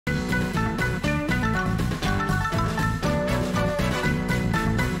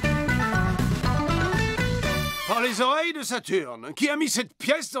les oreilles de Saturne. Qui a mis cette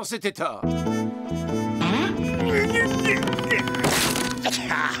pièce dans cet état?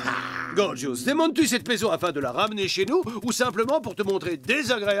 Gorgious, démontes-tu cette maison afin de la ramener chez nous ou simplement pour te montrer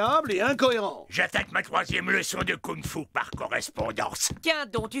désagréable et incohérent? J'attaque ma 3e leçon de kung-fu par correspondance. Tiens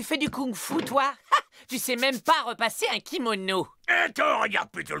donc, tu fais du kung-fu, toi? Tu sais même pas repasser un kimono. Attends, regarde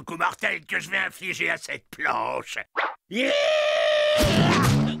plutôt le coup mortel que je vais infliger à cette planche.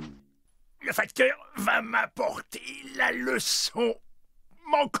 Le facteur va m'apporter la leçon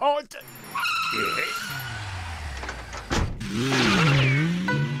manquante.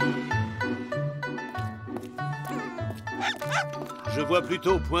 Je vois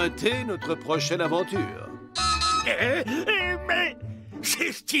plutôt pointer notre prochaine aventure. Mais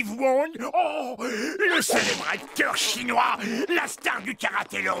c'est Steve Wong, oh, le célèbre acteur chinois, la star du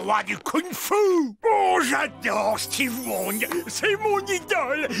karaté, le roi du kung-fu. Oh, j'adore Steve Wong, c'est mon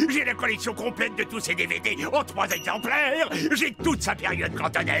idole. J'ai la collection complète de tous ses DVD en 3 exemplaires. J'ai toute sa période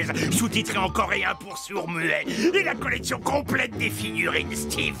cantonaise, sous-titrée en coréen pour sourds-muets. Et la collection complète des figurines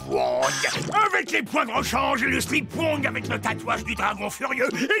Steve Wong. Avec les points de rechange et le slip Wong avec le tatouage du dragon furieux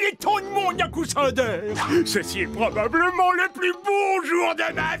et les tons de monde à coussin d'air. Ceci est probablement le plus beau jour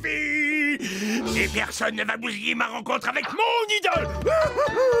de ma vie. Et personne ne va bousiller ma rencontre avec mon idole.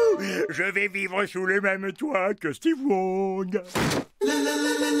 Je vais vivre sous les mêmes toits que Steve Wong.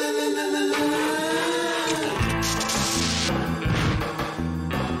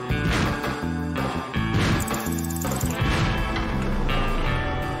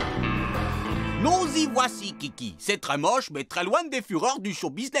 Nous y voici, Kiki. C'est très moche, mais très loin des fureurs du show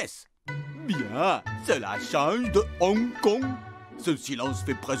business. Bien, cela change de Hong Kong. Ce silence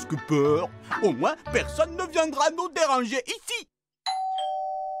fait presque peur. Au moins, personne ne viendra nous déranger ici.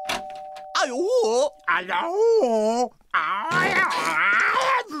 Allô? Allô?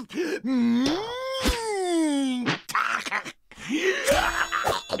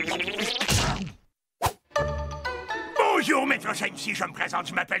 Bonjour, maître Sensei, je me présente,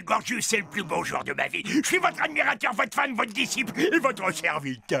 je m'appelle Gorgious, c'est le plus beau jour de ma vie. Je suis votre admirateur, votre fan, votre disciple et votre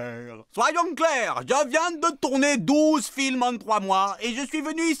serviteur. Soyons clairs, je viens de tourner 12 films en 3 mois et je suis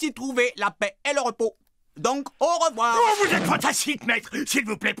venu ici trouver la paix et le repos. Donc, au revoir. Oh, vous êtes fantastique, maître. S'il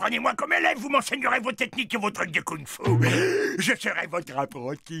vous plaît, prenez-moi comme élève, vous m'enseignerez vos techniques et vos trucs de kung-fu. Je serai votre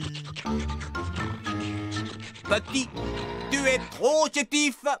apprenti. Petit, tu es trop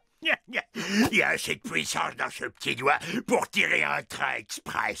chétif. Il y a assez de puissance dans ce petit doigt pour tirer un train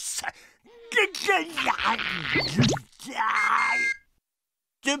express.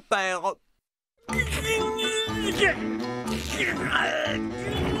 Super.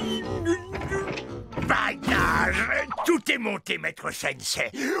 Bagage, tout est monté, maître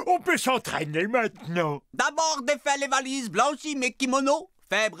Sensei. On peut s'entraîner maintenant. D'abord défais les valises, blanchis mes kimonos,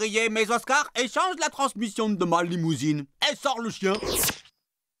 fais briller mes Oscars et change la transmission de ma limousine. Et sors le chien.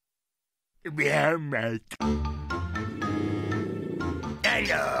 Bien, maître.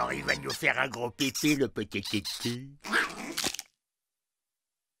 Alors, il va nous faire un gros pipi, le petit Kiki.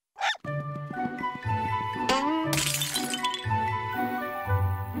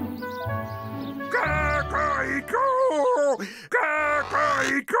 Cocorico!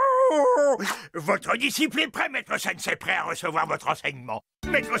 Votre disciple est prêt, maître Sensei, prêt à recevoir votre enseignement.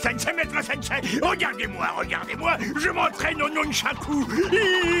 Maître Sensei, regardez-moi, regardez-moi, je m'entraîne au nunchaku.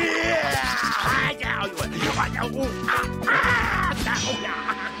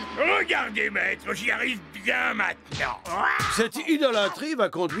 Regardez, maître, j'y arrive bien maintenant. Cette idolâtrie va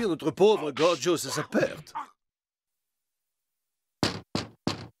conduire notre pauvre Gorgious à sa perte.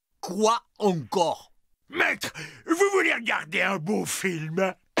 Quoi encore? Maître, vous voulez regarder un beau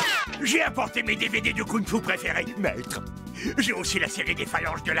film? J'ai apporté mes DVD de Kung Fu préférés, maître. J'ai aussi la série des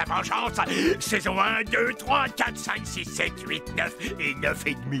phalanges de la vengeance, saison 1, 2, 3, 4, 5, 6, 7, 8, 9 et 9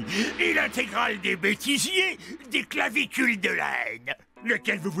 et demi. Et l'intégrale des bêtisiers, des clavicules de la haine.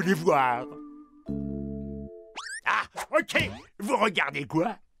 Lequel vous voulez voir? Ah, ok. Vous regardez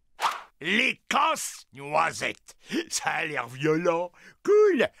quoi? Les casse-noisettes. Ça a l'air violent.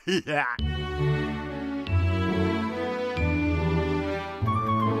 Cool.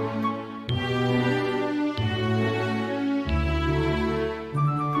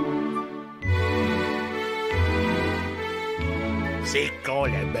 C'est quand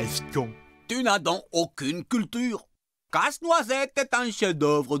la baston? Tu n'as donc aucune culture. Casse-noisette est un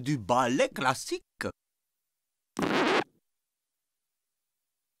chef-d'œuvre du ballet classique.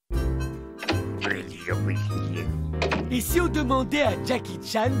 Et si on demandait à Jackie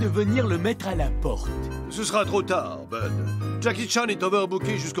Chan de venir le mettre à la porte? Ce sera trop tard, Bud. Jackie Chan est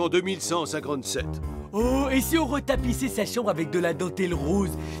overbooké jusqu'en 2157. Oh, et si on retapissait sa chambre avec de la dentelle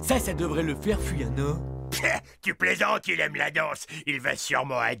rose? Ça devrait le faire fuir, non? Tu plaisantes, il aime la danse. Il va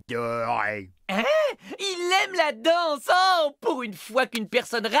sûrement adorer. Hein? Il aime la danse. Oh, pour une fois qu'une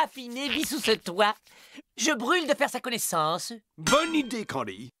personne raffinée vit sous ce toit. Je brûle de faire sa connaissance. Bonne idée,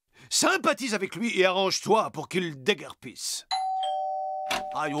 Candy. Sympathise avec lui et arrange-toi pour qu'il déguerpisse.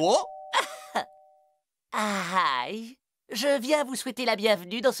 Allô? Aïe, je viens vous souhaiter la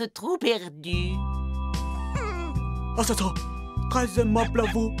bienvenue dans ce trou perdu. Oh, ça, très aimable à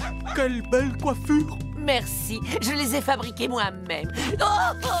vous. Quelle belle coiffure. Merci, je les ai fabriqués moi-même.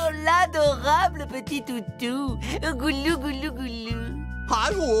 Oh, l'adorable petit toutou. Goulou, goulou, goulou.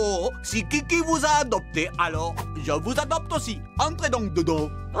 Allô? Si Kiki vous a adopté, alors je vous adopte aussi. Entrez donc dedans.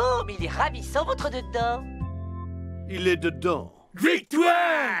 Oh, mais il est ravissant, votre dedans. Il est dedans.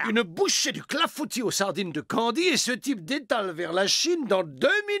 Victoire! Une bouchée du clafoutis aux sardines de Candy et ce type détale vers la Chine dans 2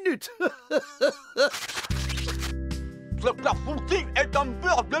 minutes. Ce clafoutis est un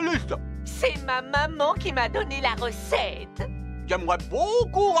pur délice. C'est ma maman qui m'a donné la recette. J'aimerais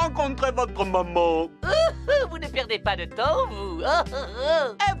beaucoup rencontrer votre maman. Vous ne perdez pas de temps, vous.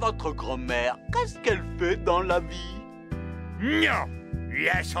 Et votre grand-mère, qu'est-ce qu'elle fait dans la vie? Non,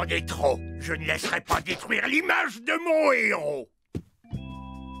 là c'en est trop. Je ne laisserai pas détruire l'image de mon héros.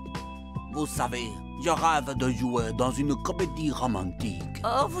 Vous savez, je rêve de jouer dans une comédie romantique.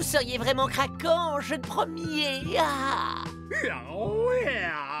 Oh, vous seriez vraiment craquant, je te promets. Ah.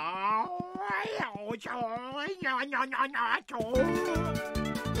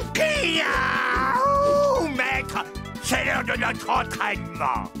 Ouh, maître, c'est l'heure de notre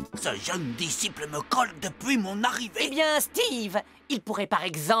entraînement. Ce jeune disciple me colle depuis mon arrivée. Eh bien, Steve, il pourrait par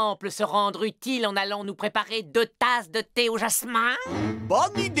exemple se rendre utile en allant nous préparer 2 tasses de thé au jasmin.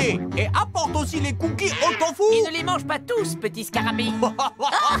 Bonne idée. Et apporte aussi les cookies au tofu. Et ne les mange pas tous, petit scarabée.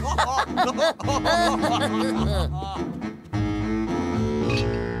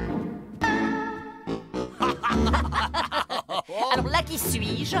 Alors là, qui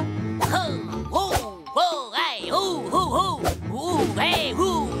suis-je?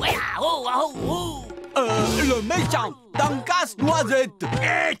 Le méchant dans Casse-Noisette.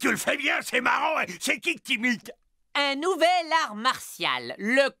 Eh, tu le fais bien, c'est marrant. C'est qui que t'imites? Un nouvel art martial,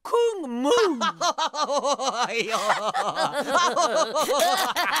 le Kung Mu.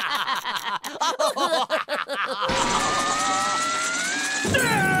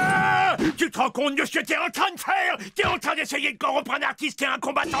 Tu te rends compte de ce que t'es en train de faire? T'es en train d'essayer de corrompre un artiste et un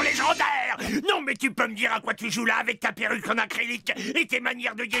combattant légendaire. Non, mais tu peux me dire à quoi tu joues là avec ta perruque en acrylique et tes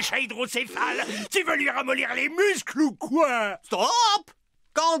manières de geisha hydrocéphale? Tu veux lui ramollir les muscles ou quoi? Stop!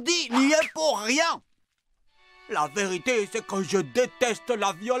 Candy n'y est pour rien. La vérité, c'est que je déteste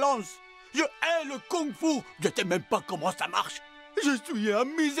la violence. Je hais le kung-fu. Je sais même pas comment ça marche. Je suis un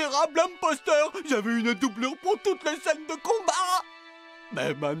misérable imposteur. J'avais une doublure pour toutes les scènes de combat.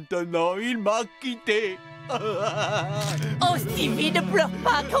 Mais maintenant, il m'a quitté. Oh, Stevie, ne pleure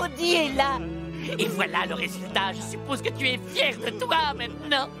pas, Candy est là. Et voilà le résultat. Je suppose que tu es fier de toi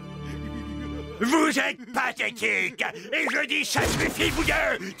maintenant. Vous êtes pathétique. Et je dis, ça suffit, vous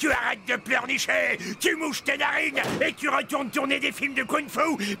deux. Tu arrêtes de pleurnicher, tu mouches tes narines et tu retournes tourner des films de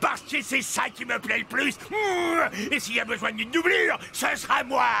kung-fu parce que c'est ça qui me plaît le plus. Et s'il y a besoin d'une doublure, ce sera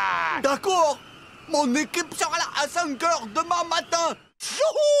moi. D'accord. Mon équipe sera là à 5 h demain matin.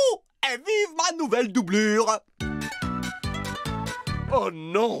 Youhou! Et vive ma nouvelle doublure. Oh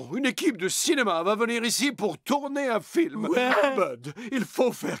non, une équipe de cinéma va venir ici pour tourner un film. Ouais. Bud, il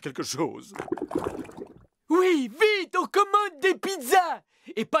faut faire quelque chose. Oui, vite, on commande des pizzas.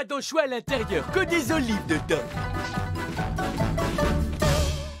 Et pas d'anchois à l'intérieur, que des olives dedans.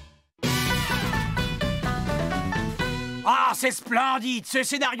 Ah, c'est splendide. Ce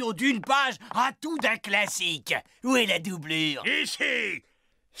scénario d'une page a tout d'un classique. Où est la doublure? Ici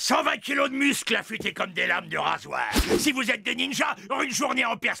 120 kilos de muscles affûtés comme des lames de rasoir. Si vous êtes des ninjas, une journée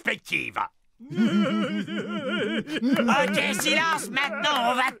en perspective. Ok, silence,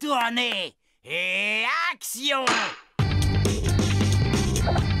 maintenant, on va tourner. Et action!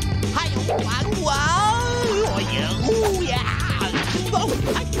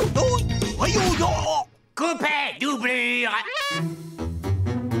 Coupez, doublure!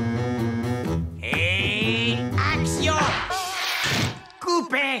 Et action!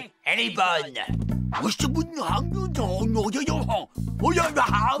 Coupez, elle est bonne.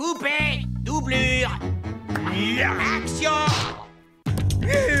 Coupez, doublure! Action!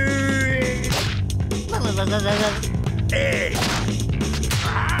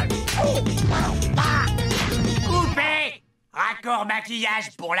 Coupez! Raccord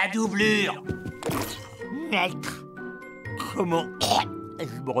maquillage pour la doublure. Maître, comment je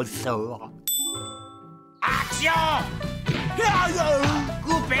me ressors? Action!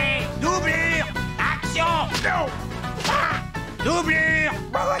 Coupez! Doublure! Action! Attention! Non! Doublure!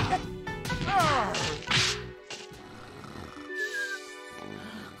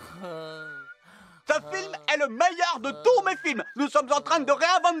 Ce film est le meilleur de tous mes films. Nous sommes en train de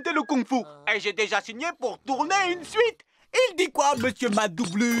réinventer le kung-fu. Et j'ai déjà signé pour tourner une suite. Il dit quoi, monsieur ma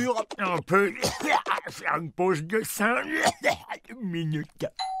doublure? On peut faire une pause de 5 minutes.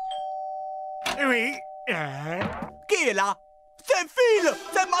 Oui. Qui est là? C'est Phil!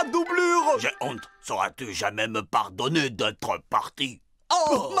 C'est ma doublure! J'ai honte. Sauras-tu jamais me pardonner d'être parti?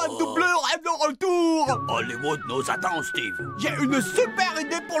 Oh, ma doublure est de retour! Hollywood nous attend, Steve. J'ai une super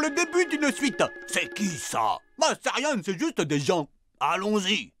idée pour le début d'une suite. C'est qui ça? Bah, c'est rien, c'est juste des gens.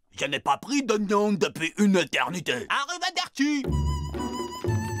 Allons-y. Je n'ai pas pris d'oignon depuis une éternité. Arrivederci!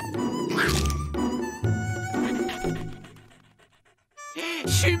 Je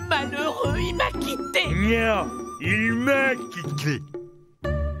suis malheureux, il m'a quitté. Non, il m'a quitté.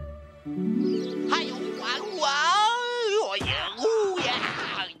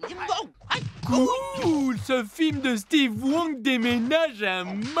 Cool, ce film de Steve Wong déménage un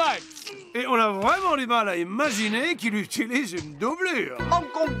max. Et on a vraiment du mal à imaginer qu'il utilise une doublure. Mon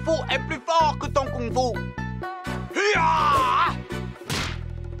kung-fu est plus fort que ton kung-fu.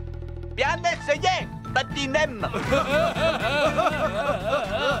 Bien essayé, petit nem.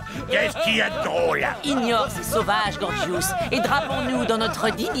 Qu'est-ce qu'il y a de drôle? Ignore ces sauvages, Gorgious, et drapons-nous dans notre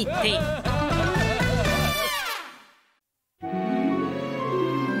dignité.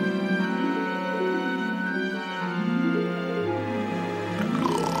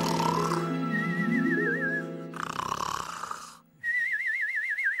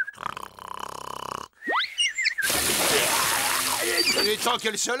 Il est temps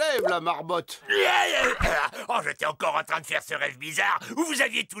qu'elle se lève, la marmotte. Oh, j'étais encore en train de faire ce rêve bizarre où vous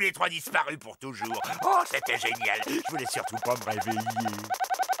aviez tous les trois disparu pour toujours. Oh, c'était génial. Je voulais surtout pas me réveiller.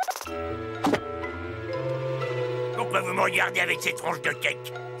 Pourquoi vous me regardez avec ces tronches de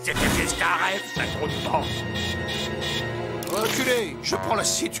cake? C'était juste un rêve, pas trop de temps. Reculez, je prends la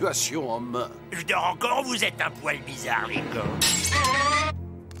situation en main. Je dors encore, vous êtes un poil bizarre, les gars.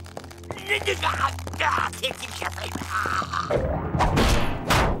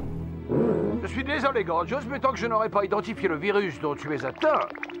 Je suis désolé, Gorgious, mais tant que je n'aurai pas identifié le virus dont tu es atteint,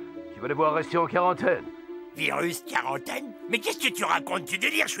 tu vas devoir rester en quarantaine. Virus, quarantaine? Mais qu'est-ce que tu racontes? Tu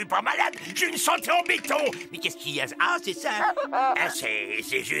délires, je suis pas malade, j'ai une santé en béton. Mais qu'est-ce qu'il y a? Ah, c'est ça. Ah,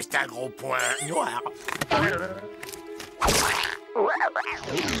 c'est juste un gros point noir.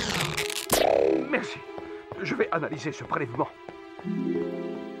 Merci. Je vais analyser ce prélèvement.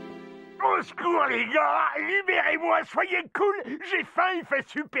 Au secours, les gars! Libérez-moi, soyez cool! J'ai faim, il fait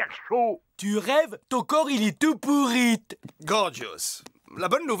super chaud! Tu rêves? Ton corps, il est tout pourri. Gorgious, la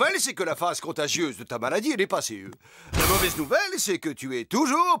bonne nouvelle, c'est que la phase contagieuse de ta maladie, elle est passée. La mauvaise nouvelle, c'est que tu es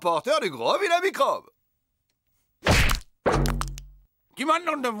toujours porteur du gros vilain microbe. Tu m'as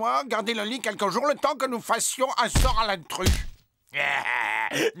demandé de voir garder le lit quelques jours le temps que nous fassions un sort à l'intrus.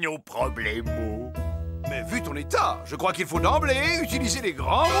 Nos problèmes. Mais vu ton état, je crois qu'il faut d'emblée utiliser les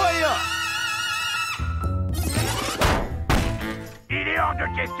grands moyens. Il est hors de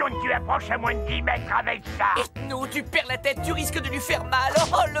question que tu approches à moins de 10 mètres avec ça! Etno, tu perds la tête, tu risques de lui faire mal.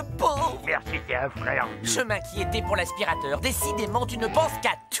 Oh, le pauvre! Merci, t'es un frère. Je m'inquiétais pour l'aspirateur. Décidément, tu ne penses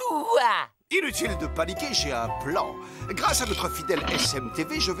qu'à toi. Inutile de paniquer, j'ai un plan. Grâce à notre fidèle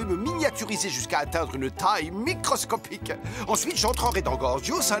SMTV, je vais me miniaturiser jusqu'à atteindre une taille microscopique. Ensuite, j'entrerai dans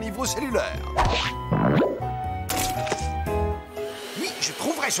Gorgious à un niveau cellulaire. Oui, je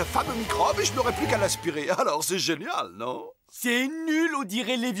trouverai ce fameux microbe et je n'aurai plus qu'à l'aspirer. Alors, c'est génial, non? C'est nul, on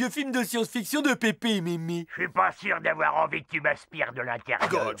dirait les vieux films de science-fiction de Pépé et Mémé. Je suis pas sûr d'avoir envie que tu m'aspires de l'intérieur.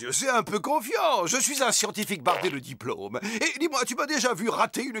 Gorgious, c'est un peu confiant. Je suis un scientifique bardé de diplôme. Et dis-moi, tu m'as déjà vu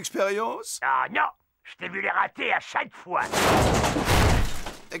rater une expérience? Ah non! Je t'ai vu les rater à chaque fois.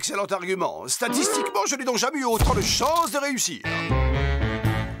 Excellent argument. Statistiquement, je n'ai donc jamais eu autant de chances de réussir.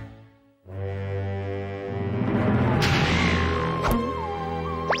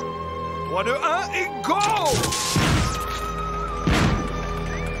 3, 2, 1 et go!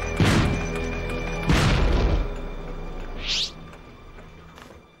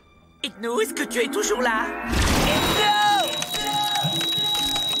 Etno, est-ce que tu es toujours là? Etno!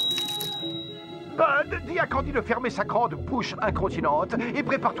 Dis à Candy de fermer sa grande bouche incontinente et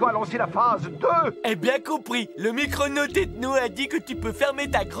prépare-toi à lancer la phase 2. Eh bien compris, le micronaute Etno a dit que tu peux fermer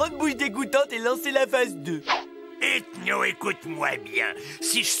ta grande bouche dégoûtante et lancer la phase 2. Etno, écoute-moi bien.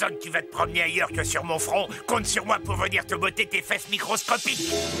 Si je sens que tu vas te promener ailleurs que sur mon front, compte sur moi pour venir te botter tes fesses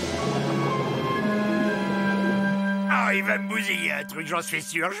microscopiques. Oh il va me bousiller un truc, j'en suis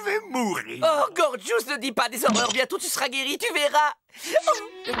sûr, je vais mourir. Oh, Gorgious, ne dis pas des horreurs, bientôt tu seras guéri, tu verras. Oh,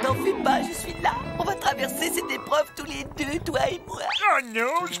 ne t'en fais pas, je suis là. On va traverser cette épreuve tous les deux, toi et moi. Oh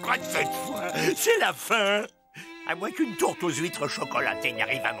non, je crois que cette fois, c'est la fin. À moins qu'une tourte aux huîtres chocolatées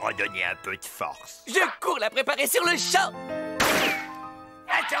n'arrive à me redonner un peu de force. Je cours la préparer sur le champ.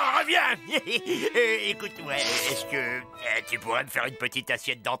 Attends, reviens. Écoute-moi, est-ce que tu pourrais me faire une petite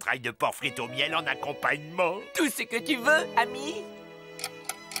assiette d'entrailles de porc frites au miel en accompagnement? Tout ce que tu veux, ami.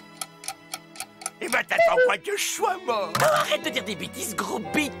 Eh ben, t'attends pas que je sois mort. Oh, arrête de dire des bêtises, gros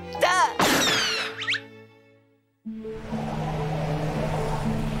bêta.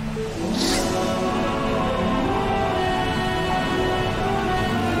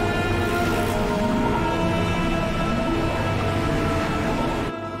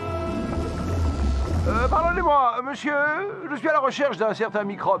 Pardonnez-moi, monsieur, je suis à la recherche d'un certain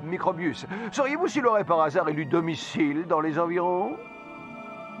microbe, Microbius. Sauriez-vous s'il aurait par hasard élu domicile dans les environs?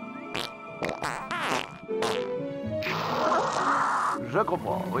 Je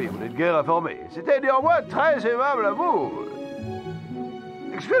comprends, oui, vous n'êtes guère informé. C'était néanmoins très aimable à vous.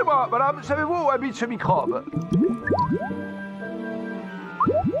 Excusez-moi, madame, savez-vous où habite ce microbe?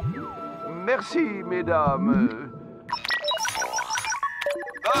 Merci, mesdames.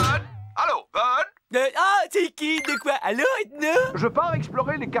 Bud? Allô, Bud? Ah, c'est qui? De quoi? Allô, Etno? Je pars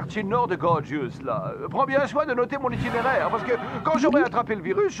explorer les quartiers nord de Gorgious, là. Prends bien soin de noter mon itinéraire, parce que quand j'aurai attrapé le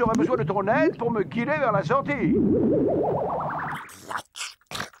virus, j'aurai besoin de ton aide pour me guider vers la sortie.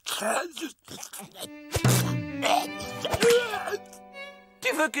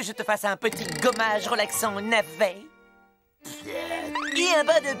 Tu veux que je te fasse un petit gommage relaxant au navet? Et un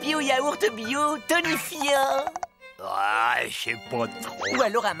bain de bio-yaourt bio tonifiant? Ah, je sais pas trop. Ou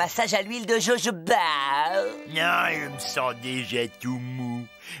alors un massage à l'huile de jojoba? Non, je me sens déjà tout mou.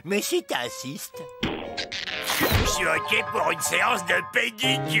 Mais si t'insistes, je suis OK pour une séance de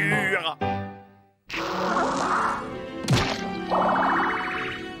pédicure.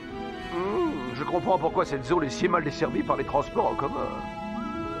 Je comprends pourquoi cette zone est si mal desservie par les transports en commun.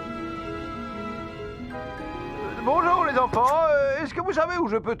 Bonjour les enfants, est-ce que vous savez où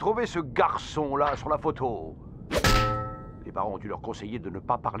je peux trouver ce garçon-là sur la photo? Les parents ont dû leur conseiller de ne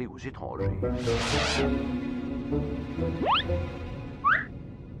pas parler aux étrangers.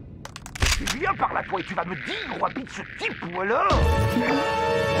 Viens par là, toi, et tu vas me dire où habite ce type, ou alors...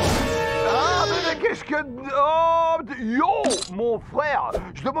 Ah, mais qu'est-ce que... Oh, yo, mon frère,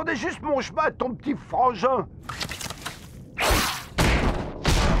 je demandais juste mon chemin à ton petit frangin.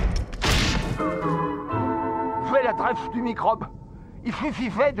 Fais la trêve du microbe. Il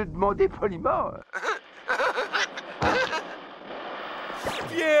suffisait de demander poliment.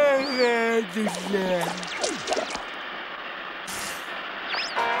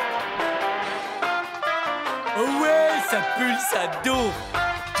 Oh ouais, ça pue, ça dort.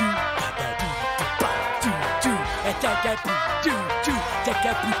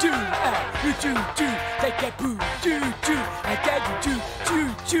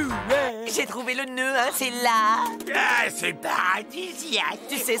 J'ai trouvé le nœud, hein, c'est là. Ah, c'est paradisiaque.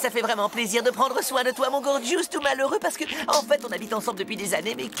 Tu sais, ça fait vraiment plaisir de prendre soin de toi, mon Gorgious, tout malheureux, parce que, en fait, on habite ensemble depuis des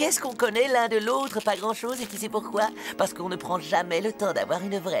années, mais qu'est-ce qu'on connaît l'un de l'autre? Pas grand-chose, et tu sais pourquoi? Parce qu'on ne prend jamais le temps d'avoir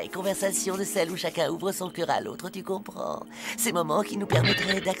une vraie conversation de celle où chacun ouvre son cœur à l'autre, tu comprends? Ces moments qui nous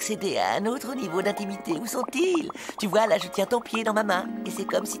permettraient d'accéder à un autre niveau d'intimité, où sont-ils? Tu vois, là, je tiens ton pied dans ma main, et c'est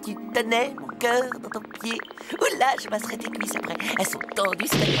comme si tu tenais mon cœur dans ton pied. Ouh là, je masserai tes cuisses après, elles sont tendues,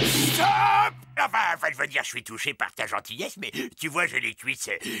 c'est Stop! Enfin, je veux dire, je suis touché par ta gentillesse, mais tu vois, j'ai les cuisses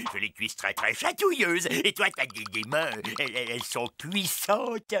très très chatouilleuses. Et toi, t'as des mains, elles sont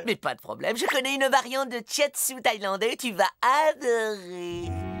puissantes. Mais pas de problème, je connais une variante de Chetsu thaïlandais, tu vas adorer.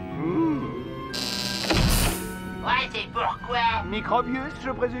 Ouais, c'est pourquoi. Microbius,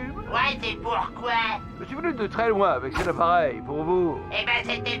 je présume? Ouais, c'est pourquoi. Je suis venu de très loin avec cet appareil, pour vous. Eh ben,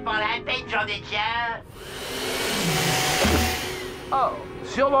 c'était pas la peine, j'en détiens. Oh,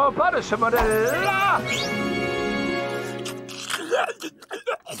 sûrement pas de ce modèle-là!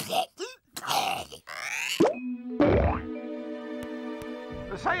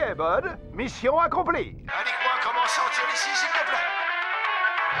 Ça y est, Bud. Mission accomplie. Indique-moi comment sortir d'ici, s'il te plaît.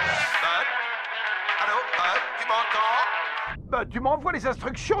 Bud? Allô, Bud? Tu m'entends? Bud, tu m'envoies les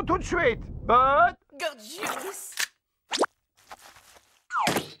instructions tout de suite. Bud? Gorgious.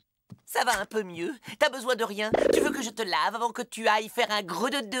 Ça va un peu mieux. T'as besoin de rien. Tu veux que je te lave avant que tu ailles faire un gros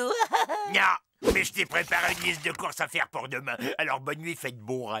dodo? Non, mais je t'ai préparé une liste de courses à faire pour demain. Alors bonne nuit, faites de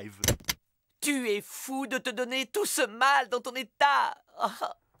bons rêves. Tu es fou de te donner tout ce mal dans ton état.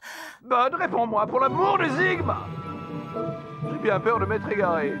 Bud, réponds-moi pour l'amour des Sigma. J'ai bien peur de m'être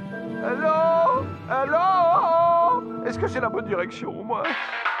égaré. Allô? Allô? Est-ce que c'est la bonne direction, moi?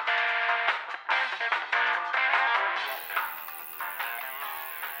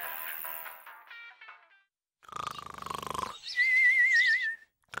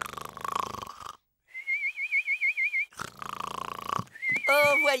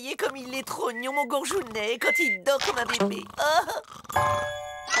 Oh, voyez comme il est trop mignon, mon gourjounet, quand il dort comme un bébé.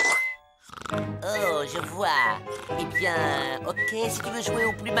 Oh, je vois. Eh bien, ok, si tu veux jouer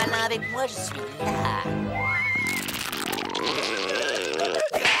au plus malin avec moi, je suis là.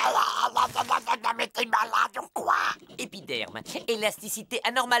 Mais t'es malade ou quoi? Épiderme, élasticité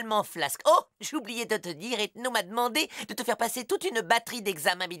anormalement flasque. Oh, j'ai oublié de te dire, Etno m'a demandé de te faire passer toute une batterie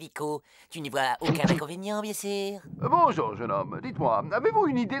d'examens médicaux. Tu n'y vois aucun inconvénient, bien sûr. Bonjour, jeune homme. Dites-moi, avez-vous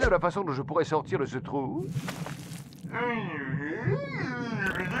une idée de la façon dont je pourrais sortir de ce trou?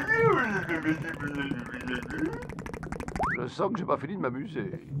 Je sens que j'ai pas fini de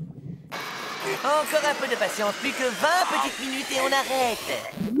m'amuser. Encore un peu de patience, plus que 20 petites minutes et on arrête.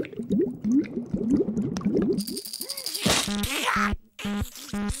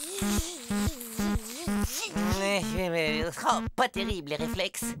 Oh, pas terrible les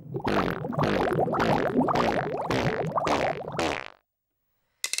réflexes.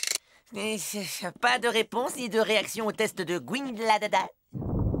 Pas de réponse ni de réaction au test de Gwingladada.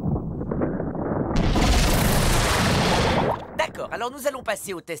 D'accord, alors nous allons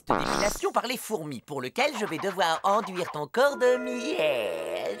passer au test d'épilation par les fourmis, pour lequel je vais devoir enduire ton corps de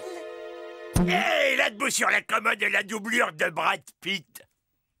miel. Hé, là debout sur la commode est la doublure de Brad Pitt.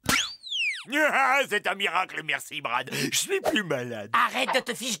 Ah, c'est un miracle, merci Brad. Je suis plus malade. Arrête de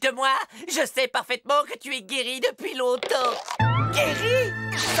te fiche de moi. Je sais parfaitement que tu es guéri depuis longtemps. Guéri?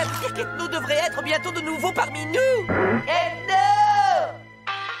 Ça veut dire qu'Etno devrait être bientôt de nouveau parmi nous. Etno!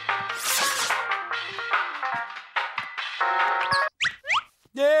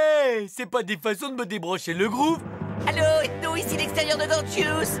 Hey, c'est pas des façons de me débrancher le groove. Allô, Etno, ici l'extérieur de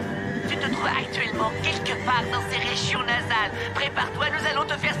Gorgious. Tu te trouves actuellement quelque part dans ces régions nasales. Prépare-toi, nous allons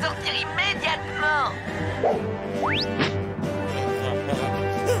te faire sortir immédiatement.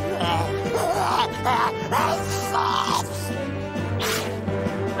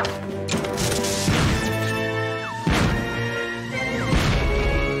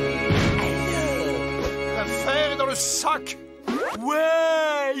 L'affaire est dans le sac.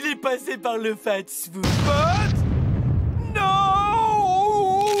 Ouais, il est passé par le fat food.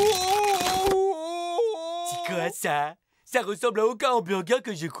 C'est quoi ça? Ça ressemble à aucun hamburger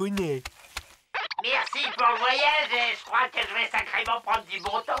que je connais. Merci pour le voyage et je crois que je vais sacrément prendre du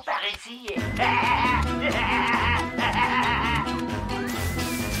bon temps par ici.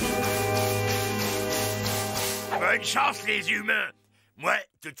 Bonne chance les humains. Moi,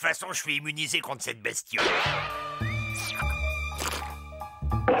 de toute façon, je suis immunisé contre cette bestiole.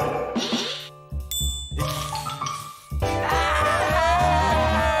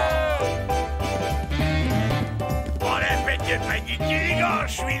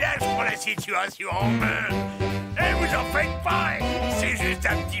 Je suis là, je prends la situation en main. Et vous en faites pas, c'est juste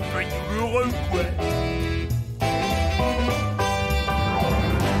un petit peu douloureux, quoi.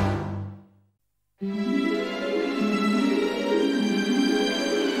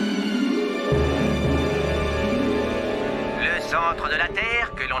 Le centre de la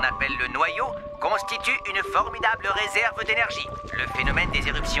Terre, que l'on appelle le noyau, constitue une formidable réserve d'énergie. Le phénomène des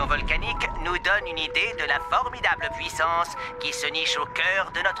éruptions volcaniques nous donne une idée de la formidable puissance qui se niche au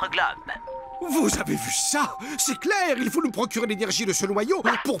cœur de notre globe. Vous avez vu ça? C'est clair, il faut nous procurer l'énergie de ce noyau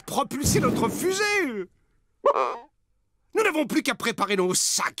pour propulser notre fusée. Nous n'avons plus qu'à préparer nos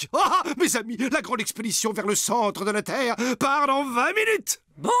sacs. Ah, mes amis, la grande expédition vers le centre de la Terre part dans 20 minutes.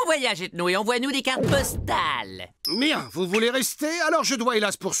 Bon voyage, Etno, et envoie-nous des cartes postales. Bien, vous voulez rester? Alors je dois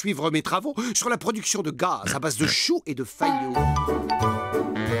hélas poursuivre mes travaux sur la production de gaz à base de choux et de faillots.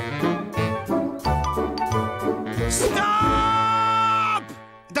 Stop!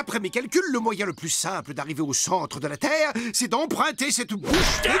 D'après mes calculs, le moyen le plus simple d'arriver au centre de la Terre, c'est d'emprunter cette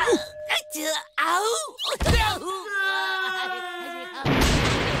bouche d'égout.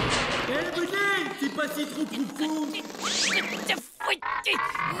 C'est pas si trop profond.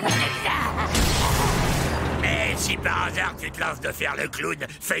 Mais si par hasard tu te lances de faire le clown,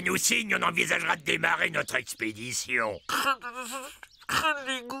 fais-nous signe, on envisagera de démarrer notre expédition.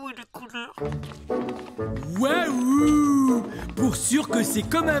 L'égout et les couleurs. Waouh! Pour sûr que c'est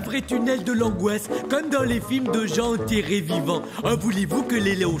comme un vrai tunnel de l'angoisse, comme dans les films de gens enterrés vivants. Ah, voulez-vous que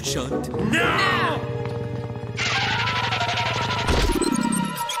les léos chantent? Non!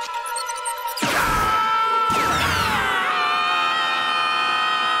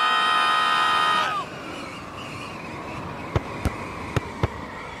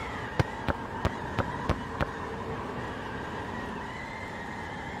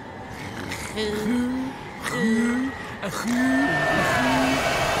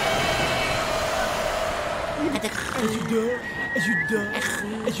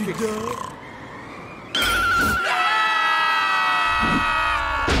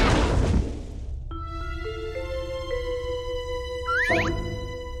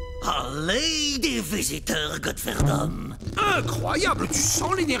 Allez, des visiteurs, Godferdam. Incroyable, tu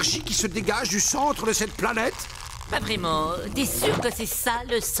sens l'énergie qui se dégage du centre de cette planète? Pas vraiment. T'es sûr que c'est ça,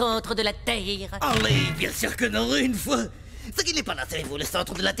 le centre de la Terre? Allez, bien sûr que non, une fois. Ce qui n'est pas là, savez-vous, le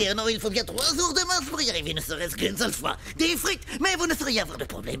centre de la Terre, non, il faut bien 3 jours de marche pour y arriver, ne serait-ce qu'une seule fois. Des frites, mais vous ne sauriez avoir de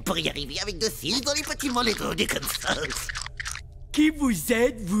problème pour y arriver avec de cils dans les bâtiments létrodés comme ça. Qui vous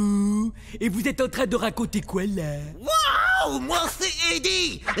êtes, vous? Et vous êtes en train de raconter quoi, là? Waouh! Moi, c'est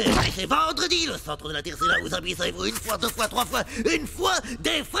Eddie! C'est vendredi, le centre de la Terre, c'est là où vous habitez, savez-vous, une fois, 2 fois, 3 fois, une fois,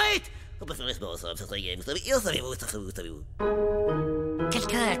 des frites! On peut faire les sports ensemble, ça serait gay, vous savez, savez-vous, savez-vous.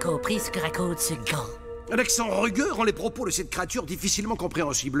 Quelqu'un a compris ce que raconte ce gant. Un accent rugueux rend les propos de cette créature difficilement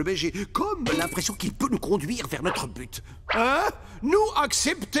compréhensibles, mais j'ai comme l'impression qu'il peut nous conduire vers notre but. Hein? Nous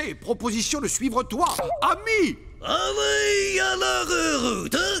accepter, proposition de suivre toi, ami! Ah oui, alors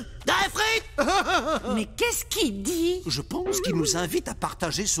route, hein? Des frites! Mais qu'est-ce qu'il dit? Je pense qu'il nous invite à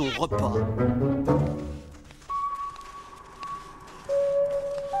partager son repas.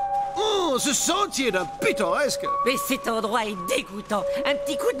 Oh, ce sentier d'un pittoresque! Mais cet endroit est dégoûtant. Un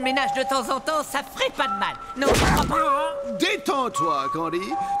petit coup de ménage de temps en temps, ça ferait pas de mal. Non, je crois pas. Détends-toi, Candy.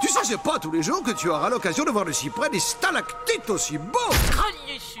 Tu sais, c'est pas tous les jours que tu auras l'occasion de voir de si près des stalactites aussi beaux.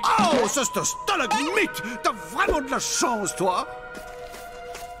 Oh, ça c'est un stalagmite! T'as vraiment de la chance, toi!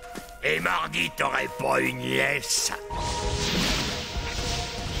 Et mardi, t'aurais pas une laisse?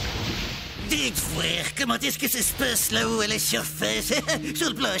 Dites voir, comment est-ce que ça se passe là-haut à la surface?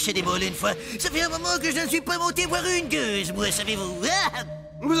 Sur le plancher des moules une fois. Ça fait un moment que je ne suis pas monté voir une gueuse, moi, savez-vous?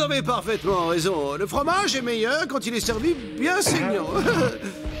 Vous avez parfaitement raison. Le fromage est meilleur quand il est servi bien saignant.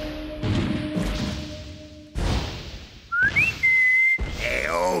 Eh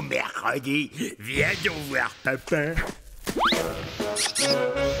oh, mercredi, viens donc voir papa.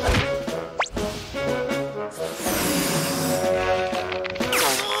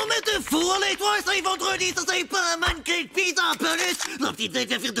 Allez, toi, c'est vendredi, ça c'est pas un mannequin de pizza en peluche. La petite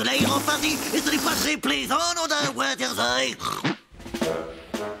tête à faire de l'air en famille, et ce n'est pas très plaisant, non, d'un Waterside.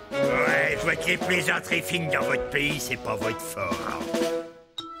 Ouais, je vois que les plaisanteries fines dans votre pays, c'est pas votre fort.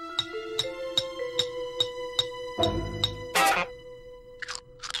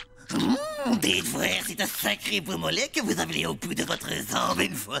 Dites voir, c'est un sacré beau mollet que vous avez au bout de votre jambe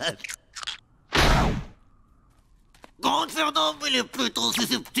une fois. Grande Fernand, il est plutôt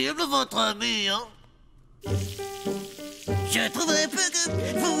susceptible, votre ami, hein? Je trouverais peu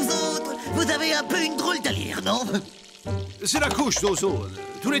que vous autres, vous avez un peu une drôle d'allure, non? C'est la couche d'ozone.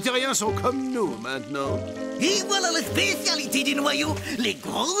 Tous les terriens sont comme nous, maintenant. Et voilà la spécialité du noyau, les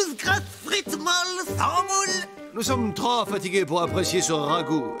grosses grasses frites molles sans moule. Nous sommes trop fatigués pour apprécier ce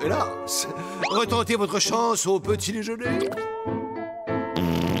ragoût. Hélas, retentez votre chance au petit déjeuner.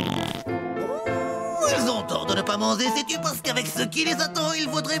 Ils ont tort de ne pas manger, sais-tu, parce qu'avec ce qui les attend, il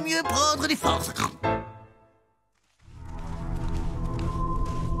vaudrait mieux prendre des forces.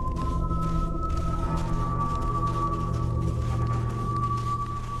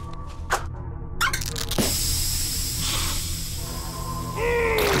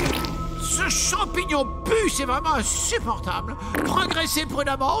 Ce champignon pue, c'est vraiment insupportable. Progressez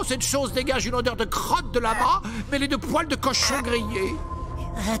prudemment, cette chose dégage une odeur de crotte de lama mêlée de poils de cochon grillé.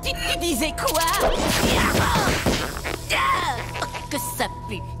 Tu disais quoi? Que ça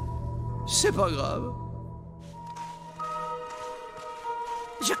pue. C'est pas grave.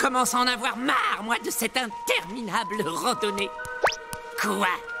 Je commence à en avoir marre, moi, de cette interminable randonnée. Quoi?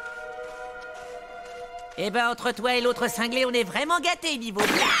 Eh ben, entre toi et l'autre cinglé, on est vraiment gâtés niveau...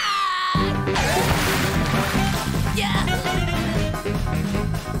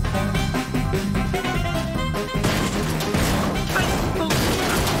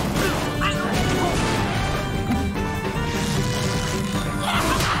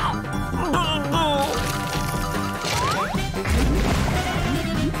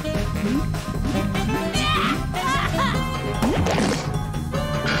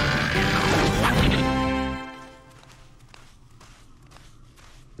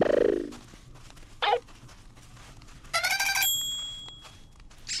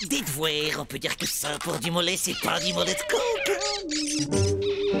 Dites voir, on peut dire que ça, pour du mollet, c'est pas du mollet de coke.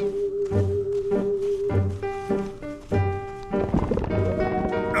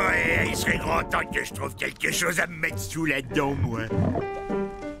 Ouais, il serait grand temps que je trouve quelque chose à me mettre sous la dent, moi.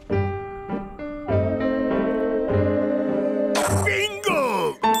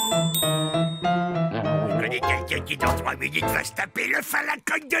 Bingo! qui dans 3 minutes va se taper le à la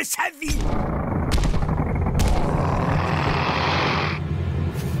cogne de sa vie.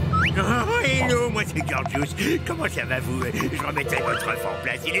 Oh, hello, moi c'est Gorgious. Comment ça va vous? Je remettais votre œuf en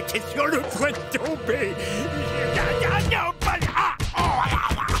place, il était sur le point de tomber. Non, pas là.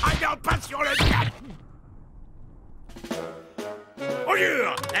 Non, pas sur le cap.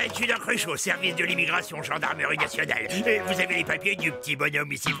 Bonjour, je suis d'un cruchot au service de l'immigration gendarmerie nationale. Vous avez les papiers du petit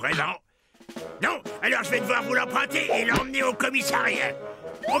bonhomme ici présent? Non? Alors je vais devoir vous l'emprunter et l'emmener au commissariat.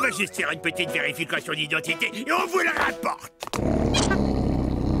 On va juste faire une petite vérification d'identité et on vous le rapporte.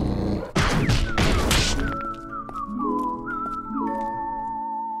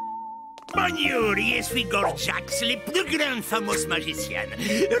 Bonjour, je suis Gorgious, les plus grandes fameuses magiciennes.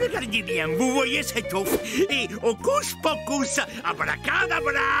 Regardez bien, vous voyez cette ouf? Et au couche pocus,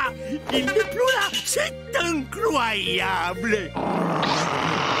 abracadabra, il n'est plus là, c'est incroyable.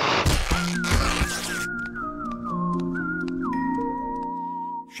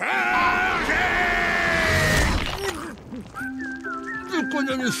 Chargez! Je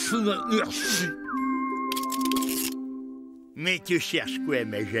connais le chemin, merci. Mais tu cherches quoi,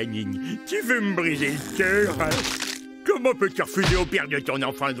 ma Janine? Tu veux me briser le cœur? Comment peux-tu refuser au père de ton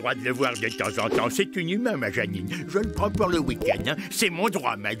enfant le droit de le voir de temps en temps? C'est inhumain, ma Janine. Je le prends pour le week-end, hein. C'est mon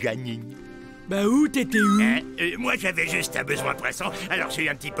droit, ma Janine. Bah où t'étais où? Moi, j'avais juste un besoin pressant, alors j'ai eu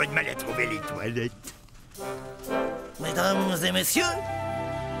un petit peu de mal à trouver les toilettes. Mesdames et messieurs,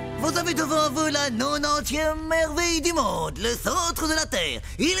 vous avez devant vous la 90e merveille du monde, le centre de la Terre.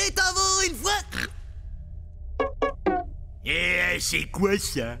 Il est à vous une fois... Et c'est quoi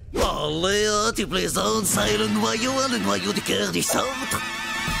ça? Allez, tu plaisantes, ça est le noyau du cœur du centre.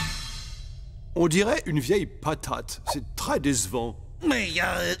 On dirait une vieille patate. C'est très décevant. Mais il y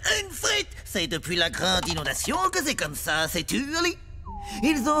a une frite. C'est depuis la grande inondation que c'est comme ça, sais-tu, Ali?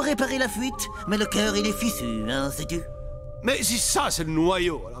 Ils ont réparé la fuite, mais le cœur il est fissu, hein, sais-tu? Mais si ça, c'est le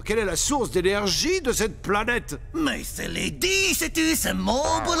noyau, alors quelle est la source d'énergie de cette planète? Mais c'est l'édit, sais-tu, c'est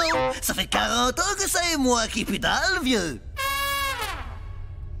mon boulot. Ça fait 40 ans que c'est moi qui pédale, vieux.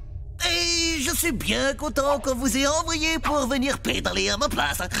 Et je suis bien content qu'on vous ait envoyé pour venir pédaler à ma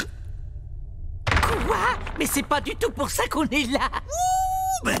place. Quoi? Mais c'est pas du tout pour ça qu'on est là.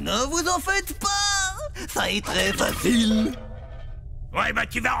 Ouh, mais ne vous en faites pas. Ça est très facile. Ouais, bah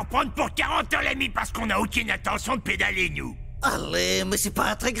tu vas en reprendre pour 40 ans, l'ami, parce qu'on n'a aucune intention de pédaler, nous. Allez, mais c'est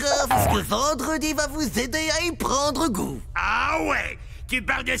pas très grave, parce que vendredi va vous aider à y prendre goût. Ah ouais? Tu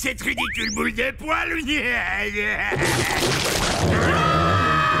parles de cette ridicule boule de poil?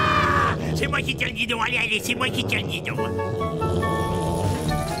 C'est moi qui tiens le guidon, allez, c'est moi qui tiens le guidon.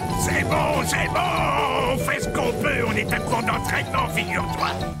 C'est bon, on fait ce qu'on peut, on est à court d'entraînement, figure-toi.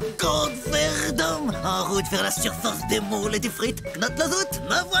 Compte faire d'homme, en route vers la surface des moules et des frites. Note la zoute,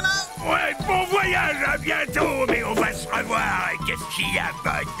 me voilà. Ouais, bon voyage, à bientôt, mais on va se revoir, qu'est-ce qu'il y a,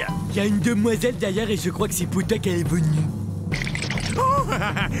 bonne? Il y a une demoiselle derrière et je crois que c'est pour toi qu'elle est venue. Oh,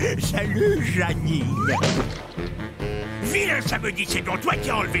 salut, Janine. Vilain samedi, c'est donc toi qui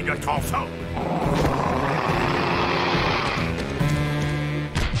as enlevé notre enfant.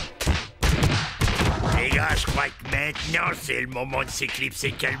 Les gars, je crois que maintenant, c'est le moment de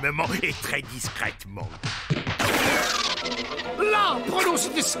s'éclipser calmement et très discrètement. Là, prenons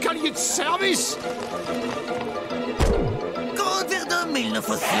cet escalier de service. Compte vers d'homme, il ne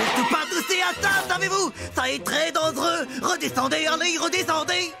faut surtout pas tousser à table, savez-vous? Ça est très dangereux. Redescendez, allez,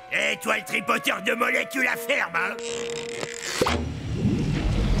 redescendez. Et toi, le tripoteur de mollet, tu la fermes, hein?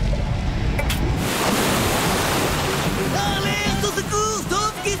 Alerte au secours,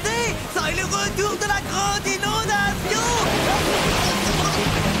 sauf qui sait, ça est le retour de la grande inondation.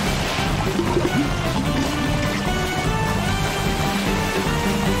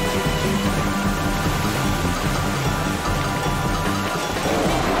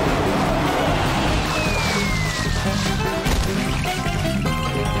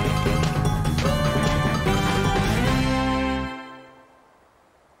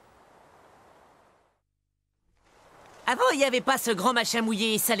 Avant, il n'y avait pas ce grand machin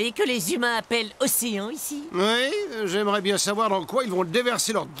mouillé et salé que les humains appellent océan ici. Oui, j'aimerais bien savoir dans quoi ils vont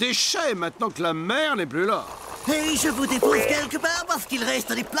déverser leurs déchets maintenant que la mer n'est plus là. Et je vous dépose quelque part parce qu'il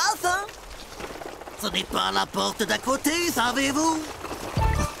reste des places, hein? Ce n'est pas la porte d'à côté, savez-vous?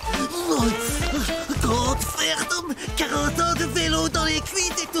 Compte faire d'homme, 40 ans de vélo dans les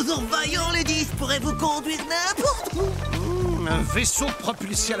cuisses et toujours vaillant, les 10 pourraient vous conduire n'importe où. Un vaisseau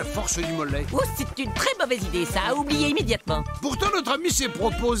propulsé à la force du mollet. Oh, c'est une très mauvaise idée, ça, à oublier immédiatement. Pourtant, notre ami s'est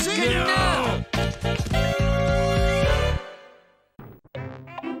proposé. Non.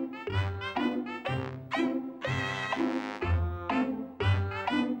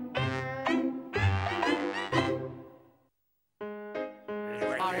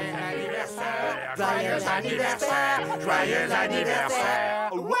 Joyeux anniversaire, joyeux anniversaire.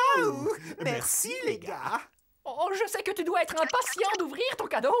 Waouh! Merci les gars. Oh, je sais que tu dois être impatient d'ouvrir ton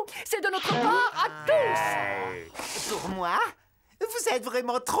cadeau. C'est de notre part à tous. Pour moi, vous êtes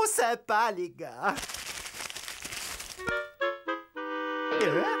vraiment trop sympas les gars.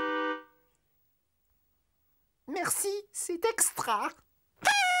 Merci, c'est extra.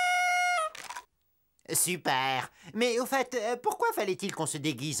 Super. Mais au fait, pourquoi fallait-il qu'on se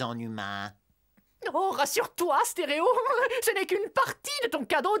déguise en humain? Oh, rassure-toi, Stéréo. Ce n'est qu'une partie de ton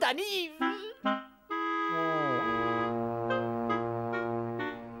cadeau d'anniv.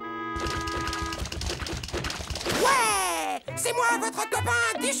 Ouais! C'est moi, votre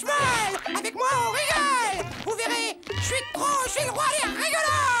copain Dishmal! Avec moi, on rigole! Vous verrez, je suis le roi des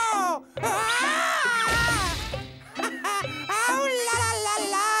rigolos! Ah, ouh là là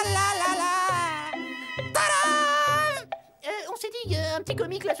là là là là! Tadam! On s'est dit, un petit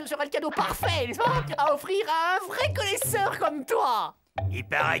comique là, ce sera le cadeau parfait, n'est-ce pas? À offrir à un vrai connaisseur comme toi. Il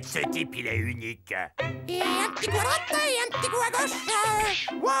paraît que ce type, il est unique. Et un petit coup à droite et un petit coup à gauche.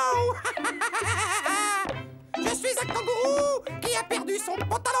 Wow! Je suis un kangourou qui a perdu son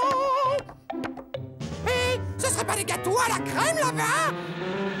pantalon. Et ce serait pas des gâteaux à la crème là-bas?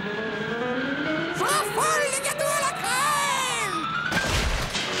 Je raffole les gâteaux à la crème.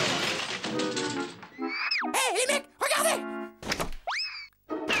 Hé les mecs, regardez!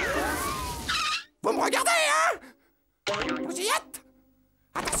 Vous me regardez, hein? Vous y êtes?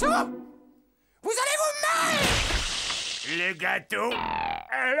 Attention! Vous allez vous mettre! Le gâteau,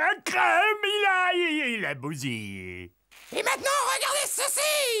 la crème, il a bousillé. Et maintenant, regardez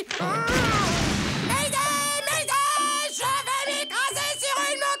ceci! Mayday, Mayday! Je vais m'écraser sur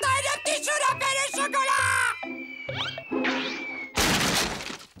une montagne de petits choux de pain de chocolat!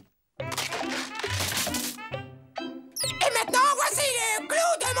 Et maintenant, voici le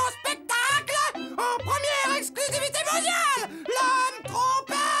clou de mon spectacle! En première exclusivité mondiale! L'homme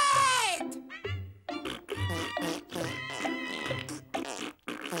trompette!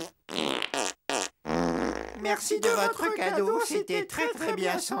 Merci de votre cadeau, c'était très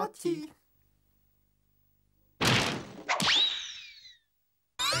bien senti.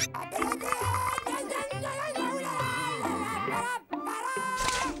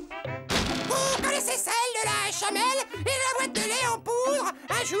 Vous connaissez celle de la chamelle et de la boîte de lait en poudre?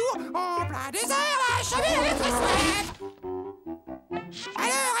 Un jour, en plein désert, la chamelle avait très soif.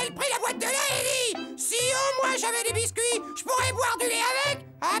 Alors elle prit la boîte de lait et dit: si au moins j'avais des biscuits, je pourrais boire du lait avec.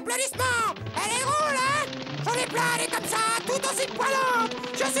 Applaudissements. Elle est drôle, hein? J'en ai plein des comme ça, tout aussi poilantes.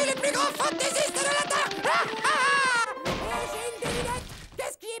 Je suis le plus grand fantaisiste de la Terre. Ah, ah, ah. Et j'ai une devinette.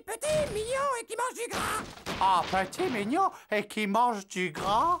 Qu'est-ce qui est petit, mignon et qui mange du gras? Ah, petit, mignon et qui mange du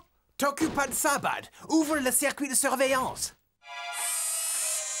gras? T'occupe pas de ça, Bud. Ouvre le circuit de surveillance.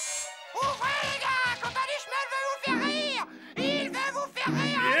 Ouvrez les gars, compagnie chemin veut vous faire rire. Il veut vous faire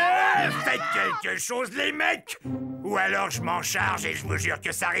rire. Faites quelque chose, les mecs! Ou alors je m'en charge et je vous jure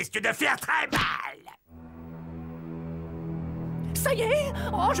que ça risque de faire très mal! Ça y est.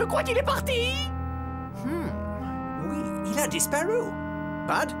 Oh, je crois qu'il est parti. Oui, il a disparu.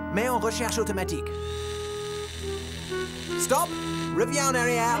 Bud, mets en recherche automatique. Stop. Reviens en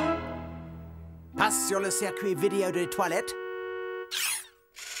arrière. Passe sur le circuit vidéo des toilettes.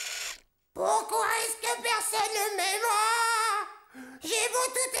 Pourquoi est-ce que personne ne m'aime? J'ai beau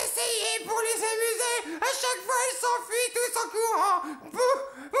tout essayer pour les amuser, à chaque fois ils s'enfuient tous en courant. Bouh,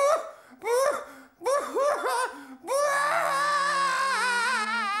 bouh, bouh, bouh, bouh.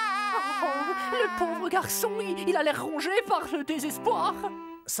 Oh, le pauvre garçon, il a l'air rongé par le désespoir.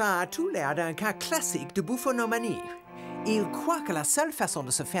 Ça a tout l'air d'un cas classique de bouffonomanie. Il croit que la seule façon de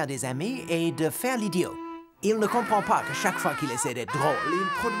se faire des amis est de faire l'idiot. Il ne comprend pas que chaque fois qu'il essaie d'être drôle, il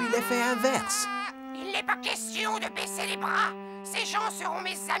produit l'effet inverse. Il n'est pas question de baisser les bras. Ces gens seront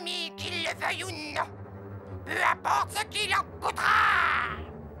mes amis, qu'ils le veuillent ou non. Peu importe ce qu'il en coûtera.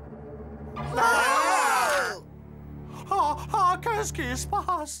 Oh, qu'est-ce qui se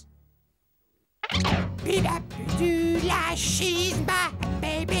passe? Bibablu la schisma,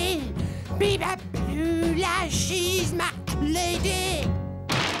 baby. Bibablu la schisma, lady.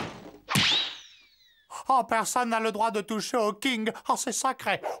 Oh, personne n'a le droit de toucher au King. Oh, c'est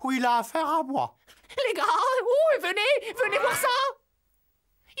sacré. Ou il a affaire à moi. Les gars, oh, venez voir ça.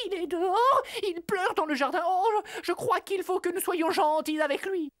 Il est dehors, il pleure dans le jardin. Oh, je crois qu'il faut que nous soyons gentils avec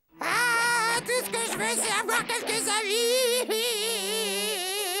lui. Ah, tout ce que je veux, c'est avoir quelques amis.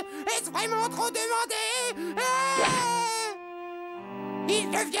 Est-ce vraiment trop demandé? Ils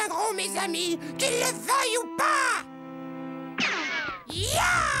deviendront mes amis, qu'ils le veuillent ou pas.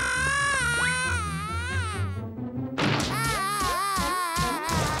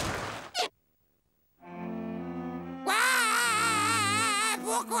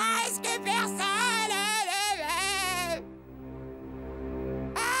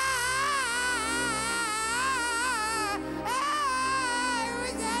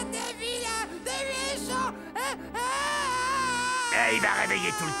 il va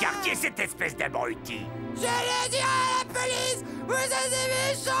réveiller tout le quartier, cette espèce d'abruti. Je le dirai à la police. Vous êtes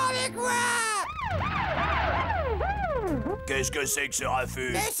méchants avec moi. Qu'est-ce que c'est que ce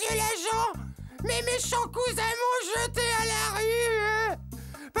raffut? Monsieur l'agent, mes méchants cousins m'ont jeté à la rue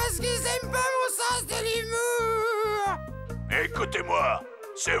parce qu'ils aiment pas mon sens de l'humour. Écoutez-moi,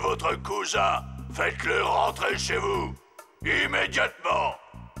 c'est votre cousin. Faites-le rentrer chez vous. Immédiatement.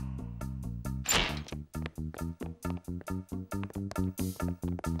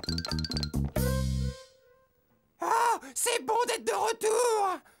 Oh, c'est bon d'être de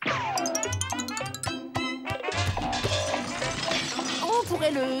retour. On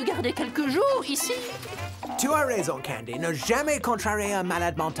pourrait le garder quelques jours ici. Tu as raison, Candy. Ne jamais contrarier un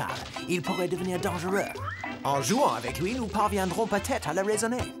malade mental. Il pourrait devenir dangereux. En jouant avec lui, nous parviendrons peut-être à le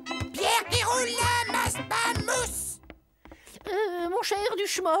raisonner. Pierre qui roule la masse pas mousse. Mon cher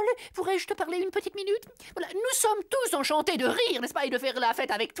Duchemol, pourrais-je te parler une petite minute? Voilà, nous sommes tous enchantés de rire, n'est-ce pas, et de faire la fête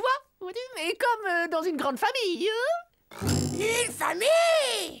avec toi, mais comme dans une grande famille. Une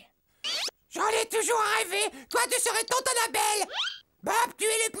famille? J'en ai toujours rêvé. Toi, tu serais tonton Abel. Bob, tu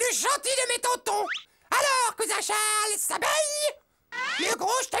es le plus gentil de mes tontons. Alors, cousin Charles, ça baigne? Le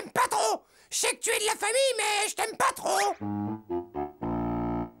gros, je t'aime pas trop. Je sais que tu es de la famille, mais je t'aime pas trop.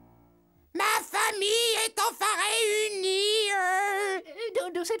 Ma famille est enfin réunie.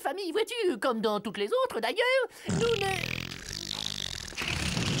 De cette famille, vois-tu, comme dans toutes les autres d'ailleurs, nous ne...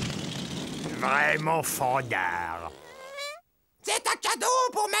 Vraiment fandard. C'est un cadeau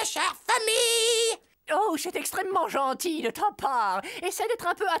pour ma chère famille. Oh, c'est extrêmement gentil de ta part. Essaie d'être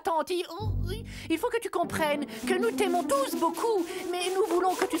un peu attentif. Oh, oui. Il faut que tu comprennes que nous t'aimons tous beaucoup, mais nous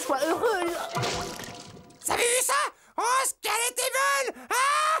voulons que tu sois heureux. Vous avez vu ça? Oh, ce qu'elle était bonne!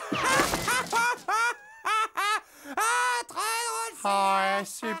 Ah, très drôle! Ouais,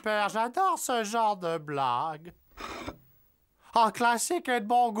 super, j'adore ce genre de blague. Un classique et de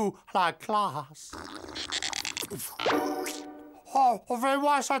bon goût, la classe. Oh,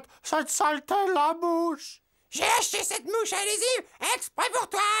 fais-moi cette saleté de la bouche. J'ai acheté cette mouche adhésive exprès pour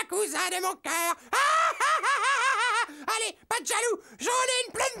toi, cousin de mon cœur. Allez, pas de jaloux, j'en ai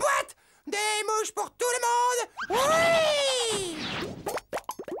une pleine boîte. Des mouches pour tout le monde. Oui!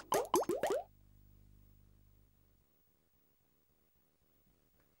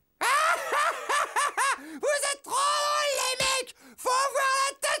 Vous êtes trop drôles, les mecs. Faut voir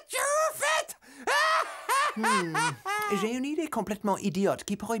la tête que vous faites. J'ai une idée complètement idiote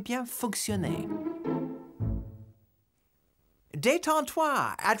qui pourrait bien fonctionner.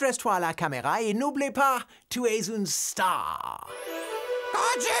 Détends-toi, adresse-toi à la caméra et n'oublie pas, tu es une star.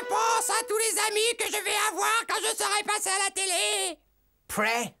 Quand je pense à tous les amis que je vais avoir quand je serai passé à la télé.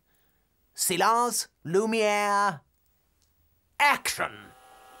 Prêt? Silence, lumière, action!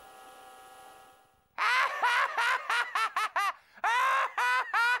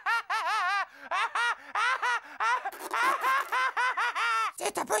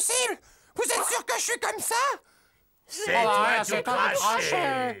 C'est impossible! Vous êtes sûr que je suis comme ça? C'est toi qui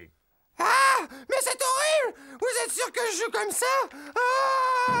craché. Ah! Mais c'est horrible! Vous êtes sûr que je suis comme ça?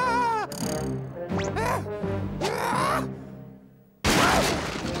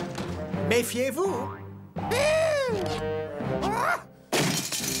 Méfiez-vous!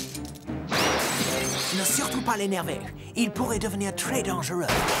 Ne surtout pas l'énerver. Il pourrait devenir très dangereux.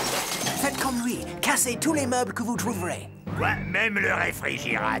 Faites comme lui. Cassez tous les meubles que vous trouverez. Quoi, même le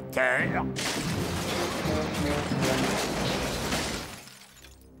réfrigérateur?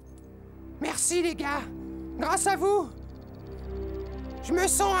 Merci, les gars. Grâce à vous, je me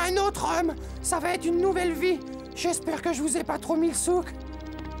sens un autre homme. Ça va être une nouvelle vie. J'espère que je vous ai pas trop mis le souk.